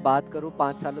अगर मैं बात करूं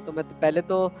 5 सालों, तो मैं पहले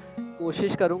तो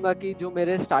कोशिश करूंगा कि जो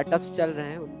मेरे स्टार्टअप्स चल रहे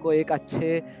हैं उनको एक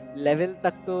अच्छे लेवल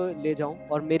तक तो ले जाऊं,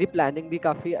 और मेरी प्लानिंग भी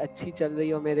काफ़ी अच्छी चल रही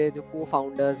है, और मेरे जो को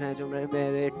फाउंडर्स हैं, जो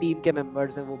मेरे टीम के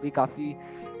मेंबर्स हैं, वो भी काफ़ी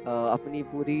अपनी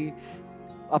पूरी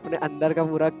अपने अंदर का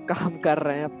पूरा काम कर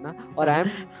रहे हैं अपना, और आई एम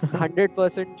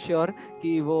 100% श्योर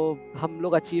कि वो हम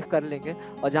लोग अचीव कर लेंगे।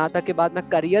 और जहाँ तक के बाद मैं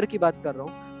करियर की बात कर रहा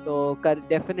हूँ, तो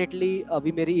डेफिनेटली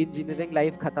अभी मेरी इंजीनियरिंग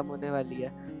लाइफ खत्म होने वाली है,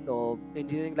 तो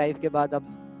इंजीनियरिंग लाइफ के बाद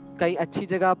अब कहीं अच्छी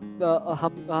जगह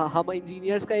हम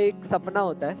इंजीनियर्स का एक सपना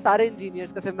होता है, सारे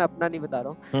इंजीनियर्स का, सिर्फ मैं अपना नहीं बता रहा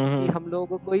हूँ, कि हम लोगों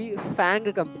को कोई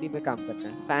फैंग कंपनी में काम करना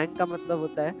है। फैंग का मतलब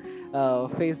होता है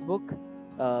फेसबुक,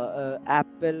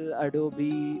 एप्पल,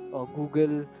 एडोबी और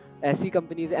गूगल, ऐसी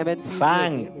कंपनीज, एमएनसी जो होती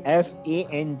FANG, है,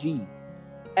 FANG,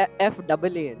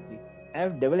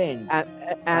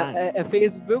 FAANG,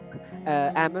 Facebook,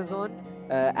 amazon,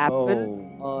 Apple,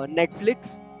 oh,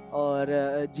 Netflix, और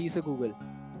जी से गूगल।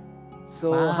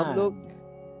 सो हम लोग,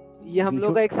 FANG, ये हम we लोग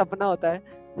should, का एक सपना होता है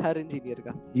हर इंजीनियर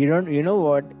का। you know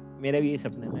what, मेरा भी ये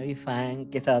सपना है, मैं भी फैंग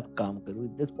के साथ काम करूं।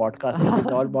 This podcasting is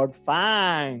all about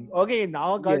Fang. Okay,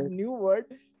 now I got Yes. New word,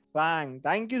 Fang.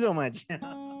 Thank you so much.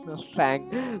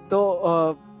 Fang, तो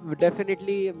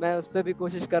डेफिनेटली मैं उस पर भी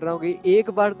कोशिश कर रहा हूँ कि एक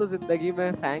बार तो जिंदगी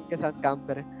में फैंग के साथ काम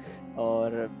करें।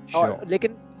 और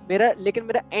लेकिन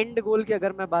मेरा एंड गोल की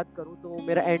अगर मैं बात करूँ, तो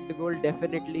मेरा and goal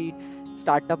definitely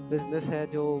startup business है,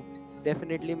 जो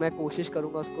डेफिनेटली मैं कोशिश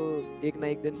करूंगा उसको एक ना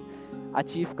एक दिन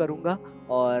अचीव करूंगा।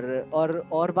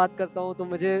 और बात करता हूँ, तो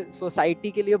मुझे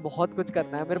सोसाइटी के लिए बहुत कुछ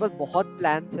करना है, मेरे पास बहुत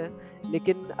प्लान्स हैं,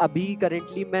 लेकिन अभी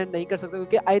करेंटली मैं नहीं कर सकता,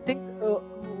 क्योंकि आई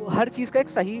थिंक हर चीज का एक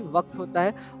सही वक्त होता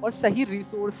है और सही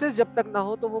रिसोर्सेज जब तक ना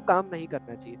हो तो वो काम नहीं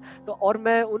करना चाहिए। तो और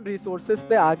मैं उन रिसोर्सेज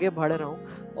पे आगे बढ़ रहा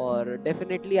हूँ और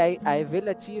definitely I will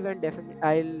achieve and definitely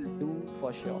I will do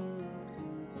for sure.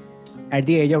 At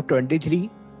the age of 23,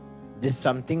 this is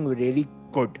something really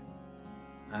good,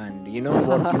 and you know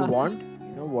what you want,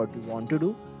 you know what you want to do,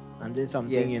 and this is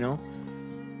something Yes.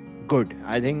 good.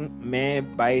 I think मैं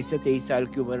 22 से 23 साल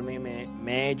की उम्र में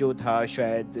मैं जो था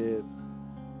शायद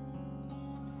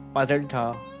पजल था,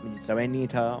 मुझे समझ नहीं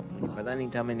था, मुझे पता नहीं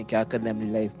था मैंने क्या करना है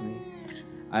अपनी लाइफ में।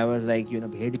 आई वॉज लाइक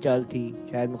भेड़ चाल थी,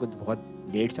 शायद मेरे को तो बहुत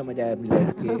लेट समझ आया अपनी लाइफ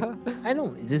के। आई नो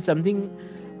दिस समथिंग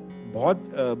बहुत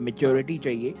मेच्योरिटी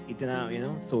चाहिए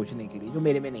इतना सोचने के लिए, जो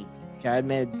मेरे में नहीं थी। शायद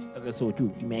मैं अगर सोचूं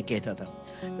कि मैं कैसा था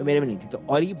तो मेरे में नहीं थी। तो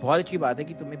और ये बहुत अच्छी बात है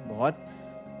कि तुम्हें बहुत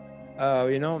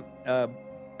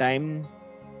टाइम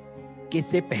के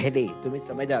से पहले तुम्हें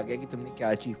समझ आ गया कि तुमने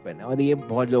क्या अचीव करना है, और ये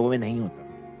बहुत लोगों में नहीं होता।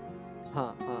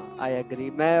 हाँ हाँ, आई एग्री।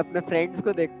 मैं अपने फ्रेंड्स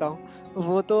को देखता हूँ,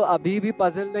 वो तो अभी भी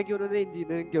पजल है कि उन्होंने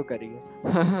इंजीनियरिंग क्यों करी है।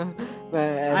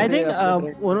 मैं आई ऐसे थिंक अपने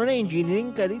फ्रेंड्स उन्होंने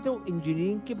इंजीनियरिंग करी तो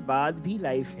इंजीनियरिंग के बाद भी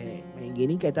लाइफ है। मैं ये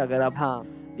नहीं कहता, अगर आप हाँ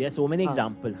देयर आर सो मेनी हाँ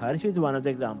example, Harsh is one of the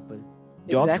example,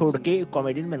 job छोड़ एग्जैक्टली। के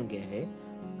कॉमेडियन बन गए हैं।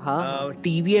 हाँ हाँ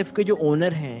टीवीएफ के जो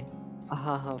ओनर हैं,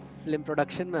 हाँ हाँ, फिल्म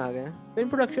प्रोडक्शन में आ गए हैं। फिल्म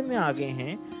प्रोडक्शन में आ गए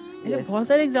हैं। ऐसे यस। बहुत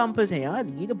सारे एग्जांपल्स हैं यार,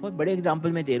 ये तो बहुत बड़े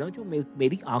एग्जांपल मैं दे रहा हूँ जो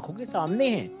मेरी आंखों के सामने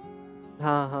हैं,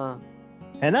 हाँ हाँ,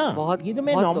 है ना। बहुत ये तो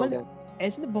मैं बहुत लोग नॉर्मल, हैं।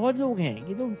 ऐसे तो बहुत लोग हैं,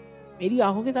 ये तो मेरी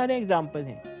आंखों के सारे एग्जांपल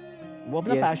हैं। वो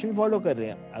अपना यस। पैशन फॉलो कर रहे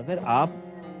हैं। अगर आप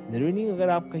जरूरी नहीं, अगर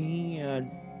आप कहीं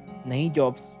नई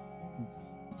जॉब्स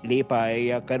ले पाए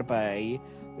या कर पाए,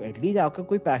 तो एटलीस्ट आपका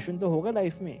कोई पैशन तो होगा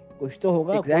लाइफ में, कुछ तो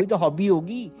होगा, कोई तो हॉबी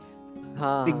होगी।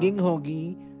 हाँ सिंगिंग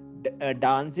होगी,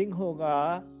 डांसिंग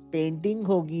होगा, पेंटिंग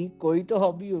होगी, कोई तो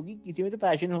हॉबी होगी। किसी में तो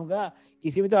पैशन होगा,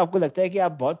 किसी में तो आपको लगता है कि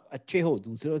आप बहुत अच्छे हो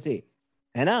दूसरों से,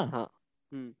 है ना। हाँ।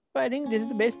 I think this is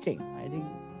the best thing. I think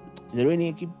जरूरी नहीं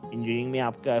है कि इंजीनियरिंग में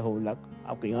आपका हो लक,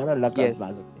 आप कहीं और लक यस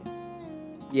आजमा सकते हैं।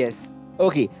 यस।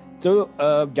 ओके, सो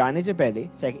जाने से पहले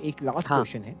एक लास्ट हाँ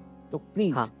क्वेश्चन है, तो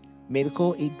प्लीज हाँ। मेरे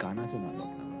को एक गाना सुना दो।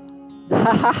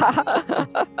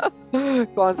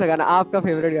 कौन सा गाना? आपका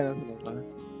फेवरेट गाना सुनाऊंगा।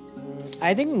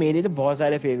 आई थिंक मेरे तो बहुत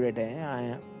सारे फेवरेट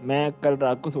हैं। मैं कल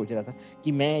रात को सोच रहा था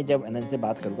कि मैं जब अनंत से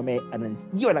बात करूंगा, मैं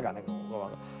अनंत ये वाला गाना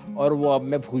गाऊंगा, और वो अब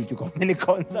मैं भूल चुका हूँ मैंने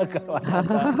कौन सा करवाया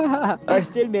था। बट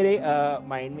स्टिल मेरे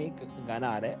माइंड में एक गाना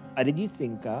आ रहा है अरिजीत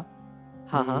सिंह का,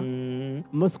 हाँ हाँ।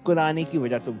 मुस्कुराने की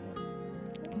वजह तुम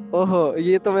हो। ओहो,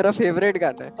 ये तो मेरा फेवरेट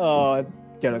गाना है।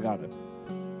 चलो गा दो।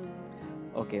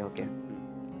 Okay okay.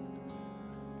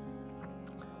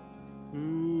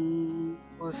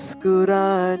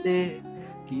 मुस्कुराने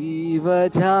की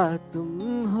वजह तुम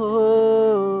हो,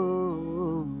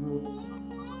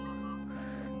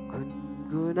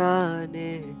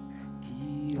 गुनगुनाने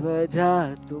की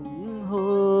वजह तुम हो,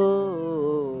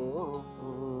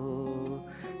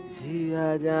 जिया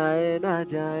जाए ना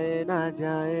जाए ना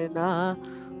जाए ना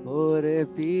और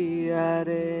पिया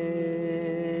रे,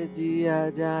 जिया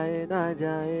जाए ना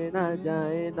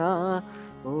जाए ना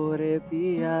और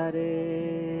पिया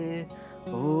रे,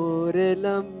 और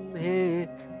लम्हे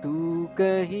तू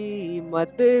कहीं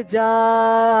मत जा,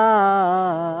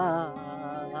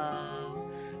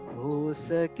 हो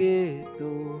सके तो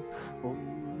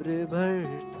उम्र भर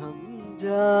थम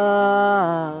जा,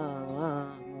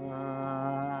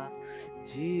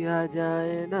 जिया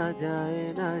जाए ना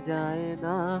जाए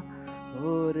ना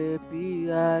और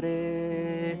पिया रे,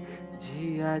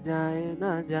 जिया जाए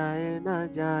ना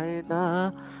जाए ना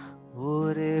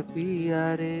और पिया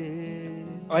रे।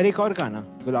 और एक और गाना,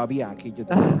 गुलाबी आंखें, जो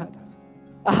तुमने गाया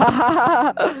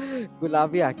था।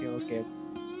 गुलाबी आंखें। ओके।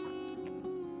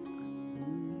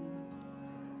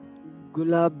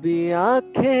 गुलाबी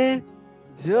आंखें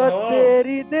जो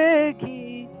तेरी देखी,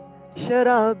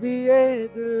 शराबी ये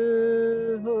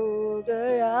दिल हो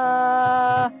गया,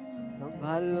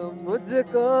 संभालो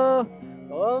मुझको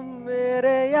ओ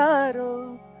मेरे यारो,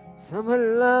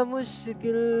 संभलना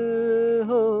मुश्किल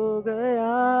हो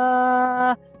गया,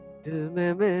 दिल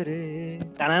में मेरे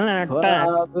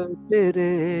ख्वाब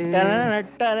तेरे,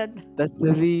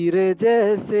 तस्वीर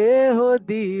जैसे हो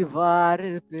दीवार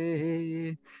पे,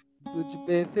 तुझ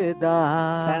पे फिदा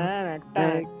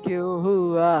मैं क्यों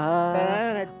हुआ,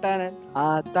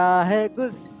 आता है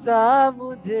गुस्सा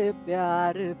मुझे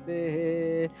प्यार पे,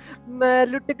 मैं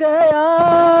लुट गया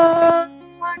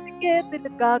मान के दिल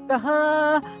का कहा,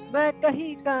 मैं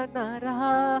कहीं का ना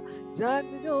रहा, जान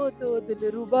जो तो दिल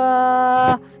रुबा,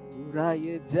 पूरा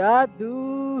ये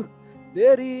जादू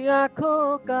तेरी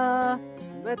आंखों का,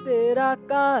 मैं तेरा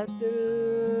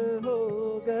कातिल हो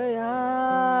गया,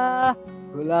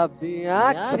 गुलाबी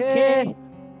आंखें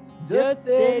जो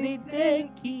तेरी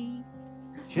देखी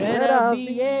शराबी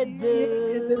ये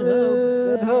दिल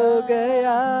हो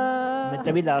गया। मैं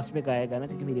तभी लास्ट में गाएगा ना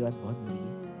क्योंकि मेरी बात बहुत बुरी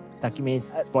है, ताकि मैं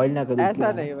स्पॉइल ना करूं इसके ऐसा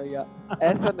गाना। नहीं भैया,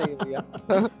 ऐसा नहीं भैया।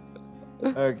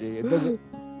 Okay,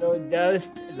 so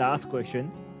just last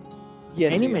question.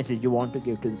 Yes Any भैया। message you want to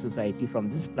give to the society from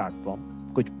this platform?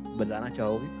 कुछ बताना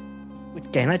चाहोगे, कुछ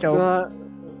कहना चाहोगे?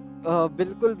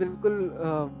 बिल्कुल बिल्कुल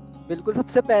बिल्कुल।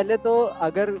 सबसे पहले तो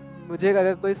अगर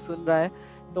कोई सुन रहा है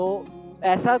तो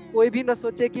ऐसा कोई भी ना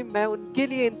सोचे कि मैं उनके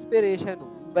लिए इंस्पिरेशन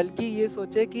हूँ, बल्कि ये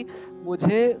सोचे कि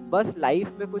मुझे बस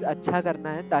लाइफ में कुछ अच्छा करना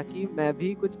है ताकि मैं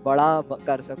भी कुछ बड़ा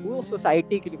कर सकूँ,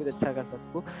 सोसाइटी के लिए कुछ अच्छा कर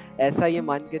सकूँ, ऐसा ये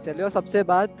मान के चले। और सबसे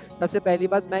पहली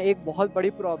बात, मैं एक बहुत बड़ी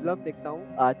प्रॉब्लम देखता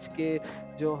हूँ आज के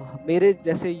जो मेरे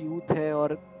जैसे यूथ है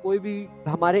और कोई भी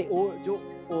हमारे जो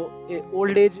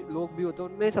ओल्ड एज लोग भी होते हैं,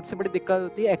 उनमें सबसे बड़ी दिक्कत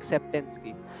होती है एक्सेप्टेंस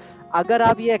की। अगर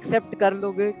आप ये एक्सेप्ट कर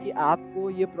लोगे कि आपको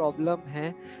ये प्रॉब्लम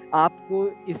है, आपको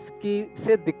इसकी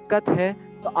से दिक्कत है,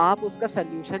 तो आप उसका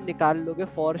सल्यूशन निकाल लोगे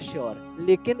फॉर श्योर।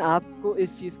 लेकिन आपको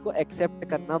इस चीज को एक्सेप्ट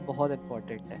करना बहुत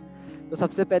इम्पोर्टेंट है। तो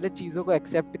सबसे पहले चीजों को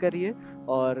एक्सेप्ट करिए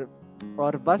और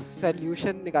बस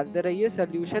सल्यूशन निकालते रहिए।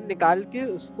 सल्यूशन निकाल के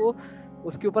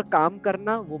उसके ऊपर काम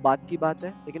करना वो बात की बात है,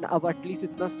 लेकिन अब एटलीस्ट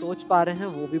इतना सोच पा रहे हैं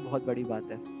वो भी बहुत बड़ी बात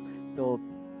है। तो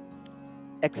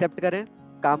एक्सेप्ट करें,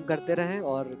 काम करते रहें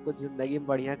और कुछ जिंदगी में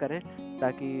बढ़िया करें,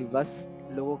 ताकि बस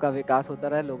लोगों का विकास होता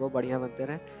रहे, लोगों बढ़िया बनते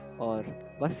रहें। और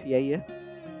बस यही है।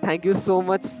 थैंक यू सो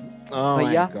मच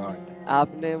भैया,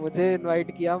 आपने मुझे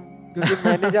इनवाइट किया, क्योंकि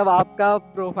मैंने जब आपका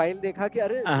प्रोफाइल देखा कि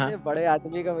अरे इतने बड़े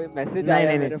आदमी का मैसेज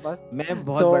आया मेरे पास, मैं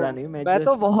बहुत तो बड़ा नहीं, मैं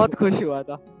तो बहुत खुश हुआ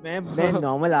था। मैं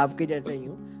नॉर्मल आपके जैसा ही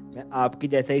हूँ, मैं आपके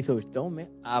जैसा ही सोचता हूँ, मैं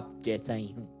आप जैसा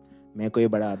ही हूँ, मैं कोई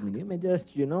बड़ा आदमी नहीं, मैं just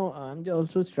I am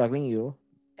also struggling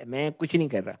मैं कुछ नहीं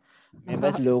कर रहा, मैं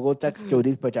बस लोगों तक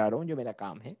स्टोरीज पहुंचा रहा हूँ, जो मेरा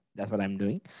काम है, that's what I am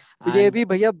doing. ये भी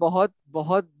भैया बहुत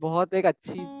बहुत बहुत एक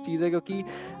अच्छी चीज है, क्योंकि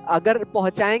अगर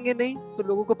पहुंचाएंगे नहीं तो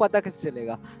लोगों को पता कैसे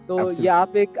चलेगा। तो ये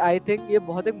आप एक आई थिंक ये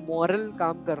बहुत एक मॉरल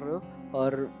काम कर रहे हो,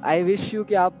 और आई विश यू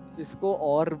कि आप इसको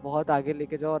और बहुत आगे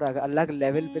लेके जाओ और अलग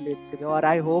लेवल पे लेके जाओ। और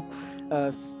I hope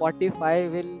Spotify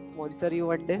will sponsor you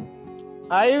one day.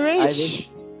 I wish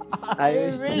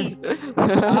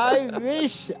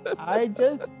I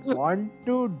just want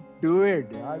to do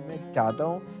it यार, मैं चाहता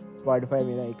हूँ Spotify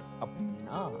मेरा एक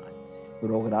अपना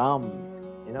प्रोग्राम,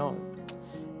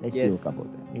 लेट्स सी वो कब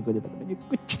होता है, मेरे को नहीं पता, मुझे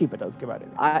कुछ नहीं पता उसके बारे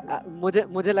में।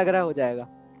 मुझे लग रहा है हो जाएगा,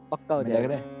 पक्का हो जाएगा। लग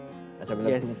रहा है? अच्छा,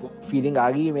 मतलब तुमको फीलिंग आ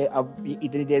गई मैं अब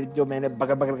इतनी देर जो मैंने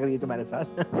बकर बकर करी तुम्हारे साथ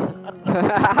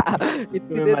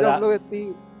इतनी देर जो हम लोग इतनी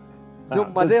जो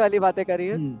मजे वाली बातें करी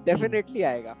है, डेफिनेटली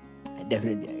आएगा।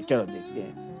 चलो देखते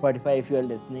हैं। Spotify, if you are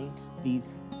listening, please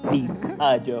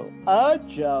आ जाओ।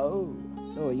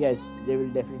 So yes, they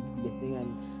will definitely be listening,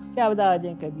 and क्या बता आ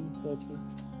जाए कभी सोच के।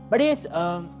 But yes,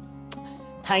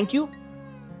 thank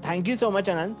you so much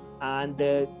Anant, and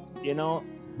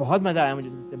बहुत मजा आया मुझे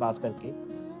तुमसे बात करके।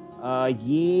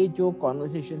 ये जो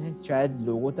कॉन्वर्सेशन है शायद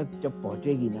लोगों तक जब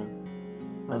पहुंचेगी ना,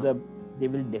 मतलब they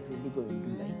will definitely going to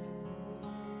like it.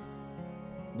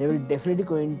 They will definitely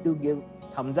going to give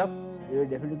thumbs up. They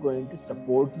will definitely going to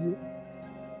support you,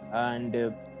 and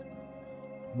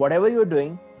whatever you're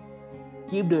doing,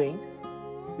 keep doing,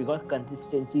 because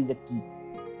consistency is a key.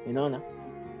 ना?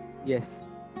 Yes.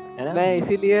 मैं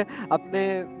इसीलिए अपने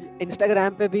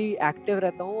Instagram पे भी active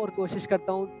रहता हूँ और कोशिश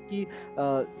करता हूँ कि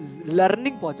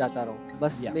लर्निंग पहुंचाता रहूँ।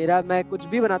 बस मेरा, मैं कुछ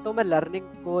भी बनाता हूँ, मैं लर्निंग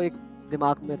को एक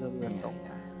दिमाग में जरूर रखता हूँ।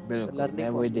 बिल्कुल, मैं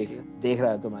वही देख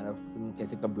रहा था तुम्हारा, तुम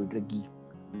कैसे कंप्यूटर की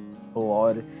हो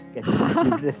और कैसे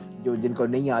कंप्यूटर जो जिनको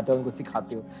नहीं आता उनको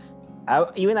सिखाते हो। I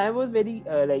was very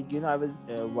I was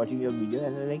watching your video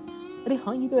and like अरे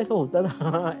हाँ ये तो ऐसा होता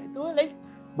था तो like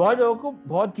बहुत लोगों को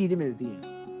बहुत चीजें मिलती हैं।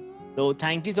 So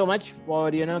thank you so much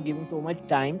for giving so much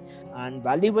time and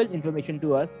valuable information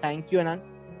to us. Thank you Anant,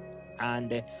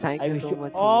 and I wish you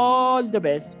all the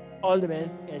best.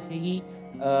 ऐसे ही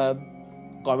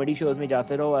कॉमेडी शोज में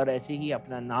जाते रहो और ऐसे ही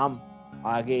अपना नाम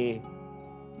आगे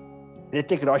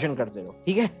ऋतिक रोशन करते रहो,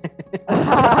 ठीक है?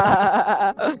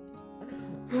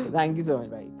 थैंक यू सो मच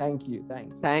भाई, थैंक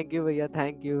यू भैया,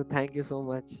 थैंक यू सो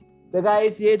मच। तो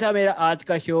गाइस, ये था मेरा आज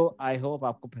का शो। आई होप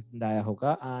आपको पसंद आया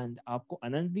होगा एंड आपको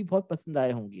अनंत भी बहुत पसंद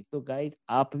आए होंगे। तो गाइस,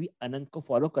 आप भी अनंत को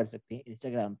फॉलो कर सकते हैं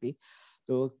इंस्टाग्राम पे।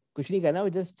 तो कुछ नहीं करना, वो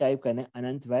जस्ट टाइप करना है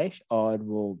अनंत वैश और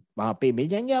वो वहां पे मिल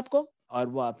जाएंगे आपको, और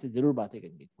वो आपसे जरूर बातें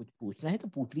करेंगे। कुछ पूछना है तो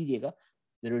पूछ लीजिएगा,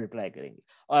 जरूर रिप्लाई करेंगे।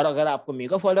 और अगर आपको मेरे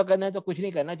को फॉलो करना है तो कुछ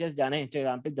नहीं करना, जस्ट जाना है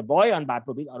इंस्टाग्राम पे द बॉय ऑन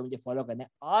बैटमोबाइल और मुझे फॉलो करना है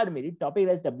और मेरी टॉपिक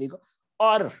तबलीग को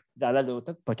और ज्यादा लोगों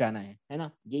तक पहुंचाना है ना,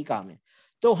 यही काम है।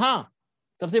 तो हाँ,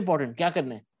 सबसे इंपॉर्टेंट क्या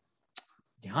करना है,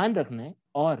 ध्यान रखना है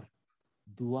और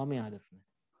दुआ में याद रखना है,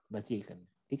 बस यही करना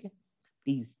है, ठीक है?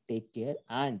 Please take care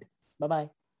and bye bye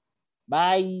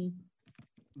bye.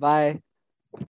 Bye.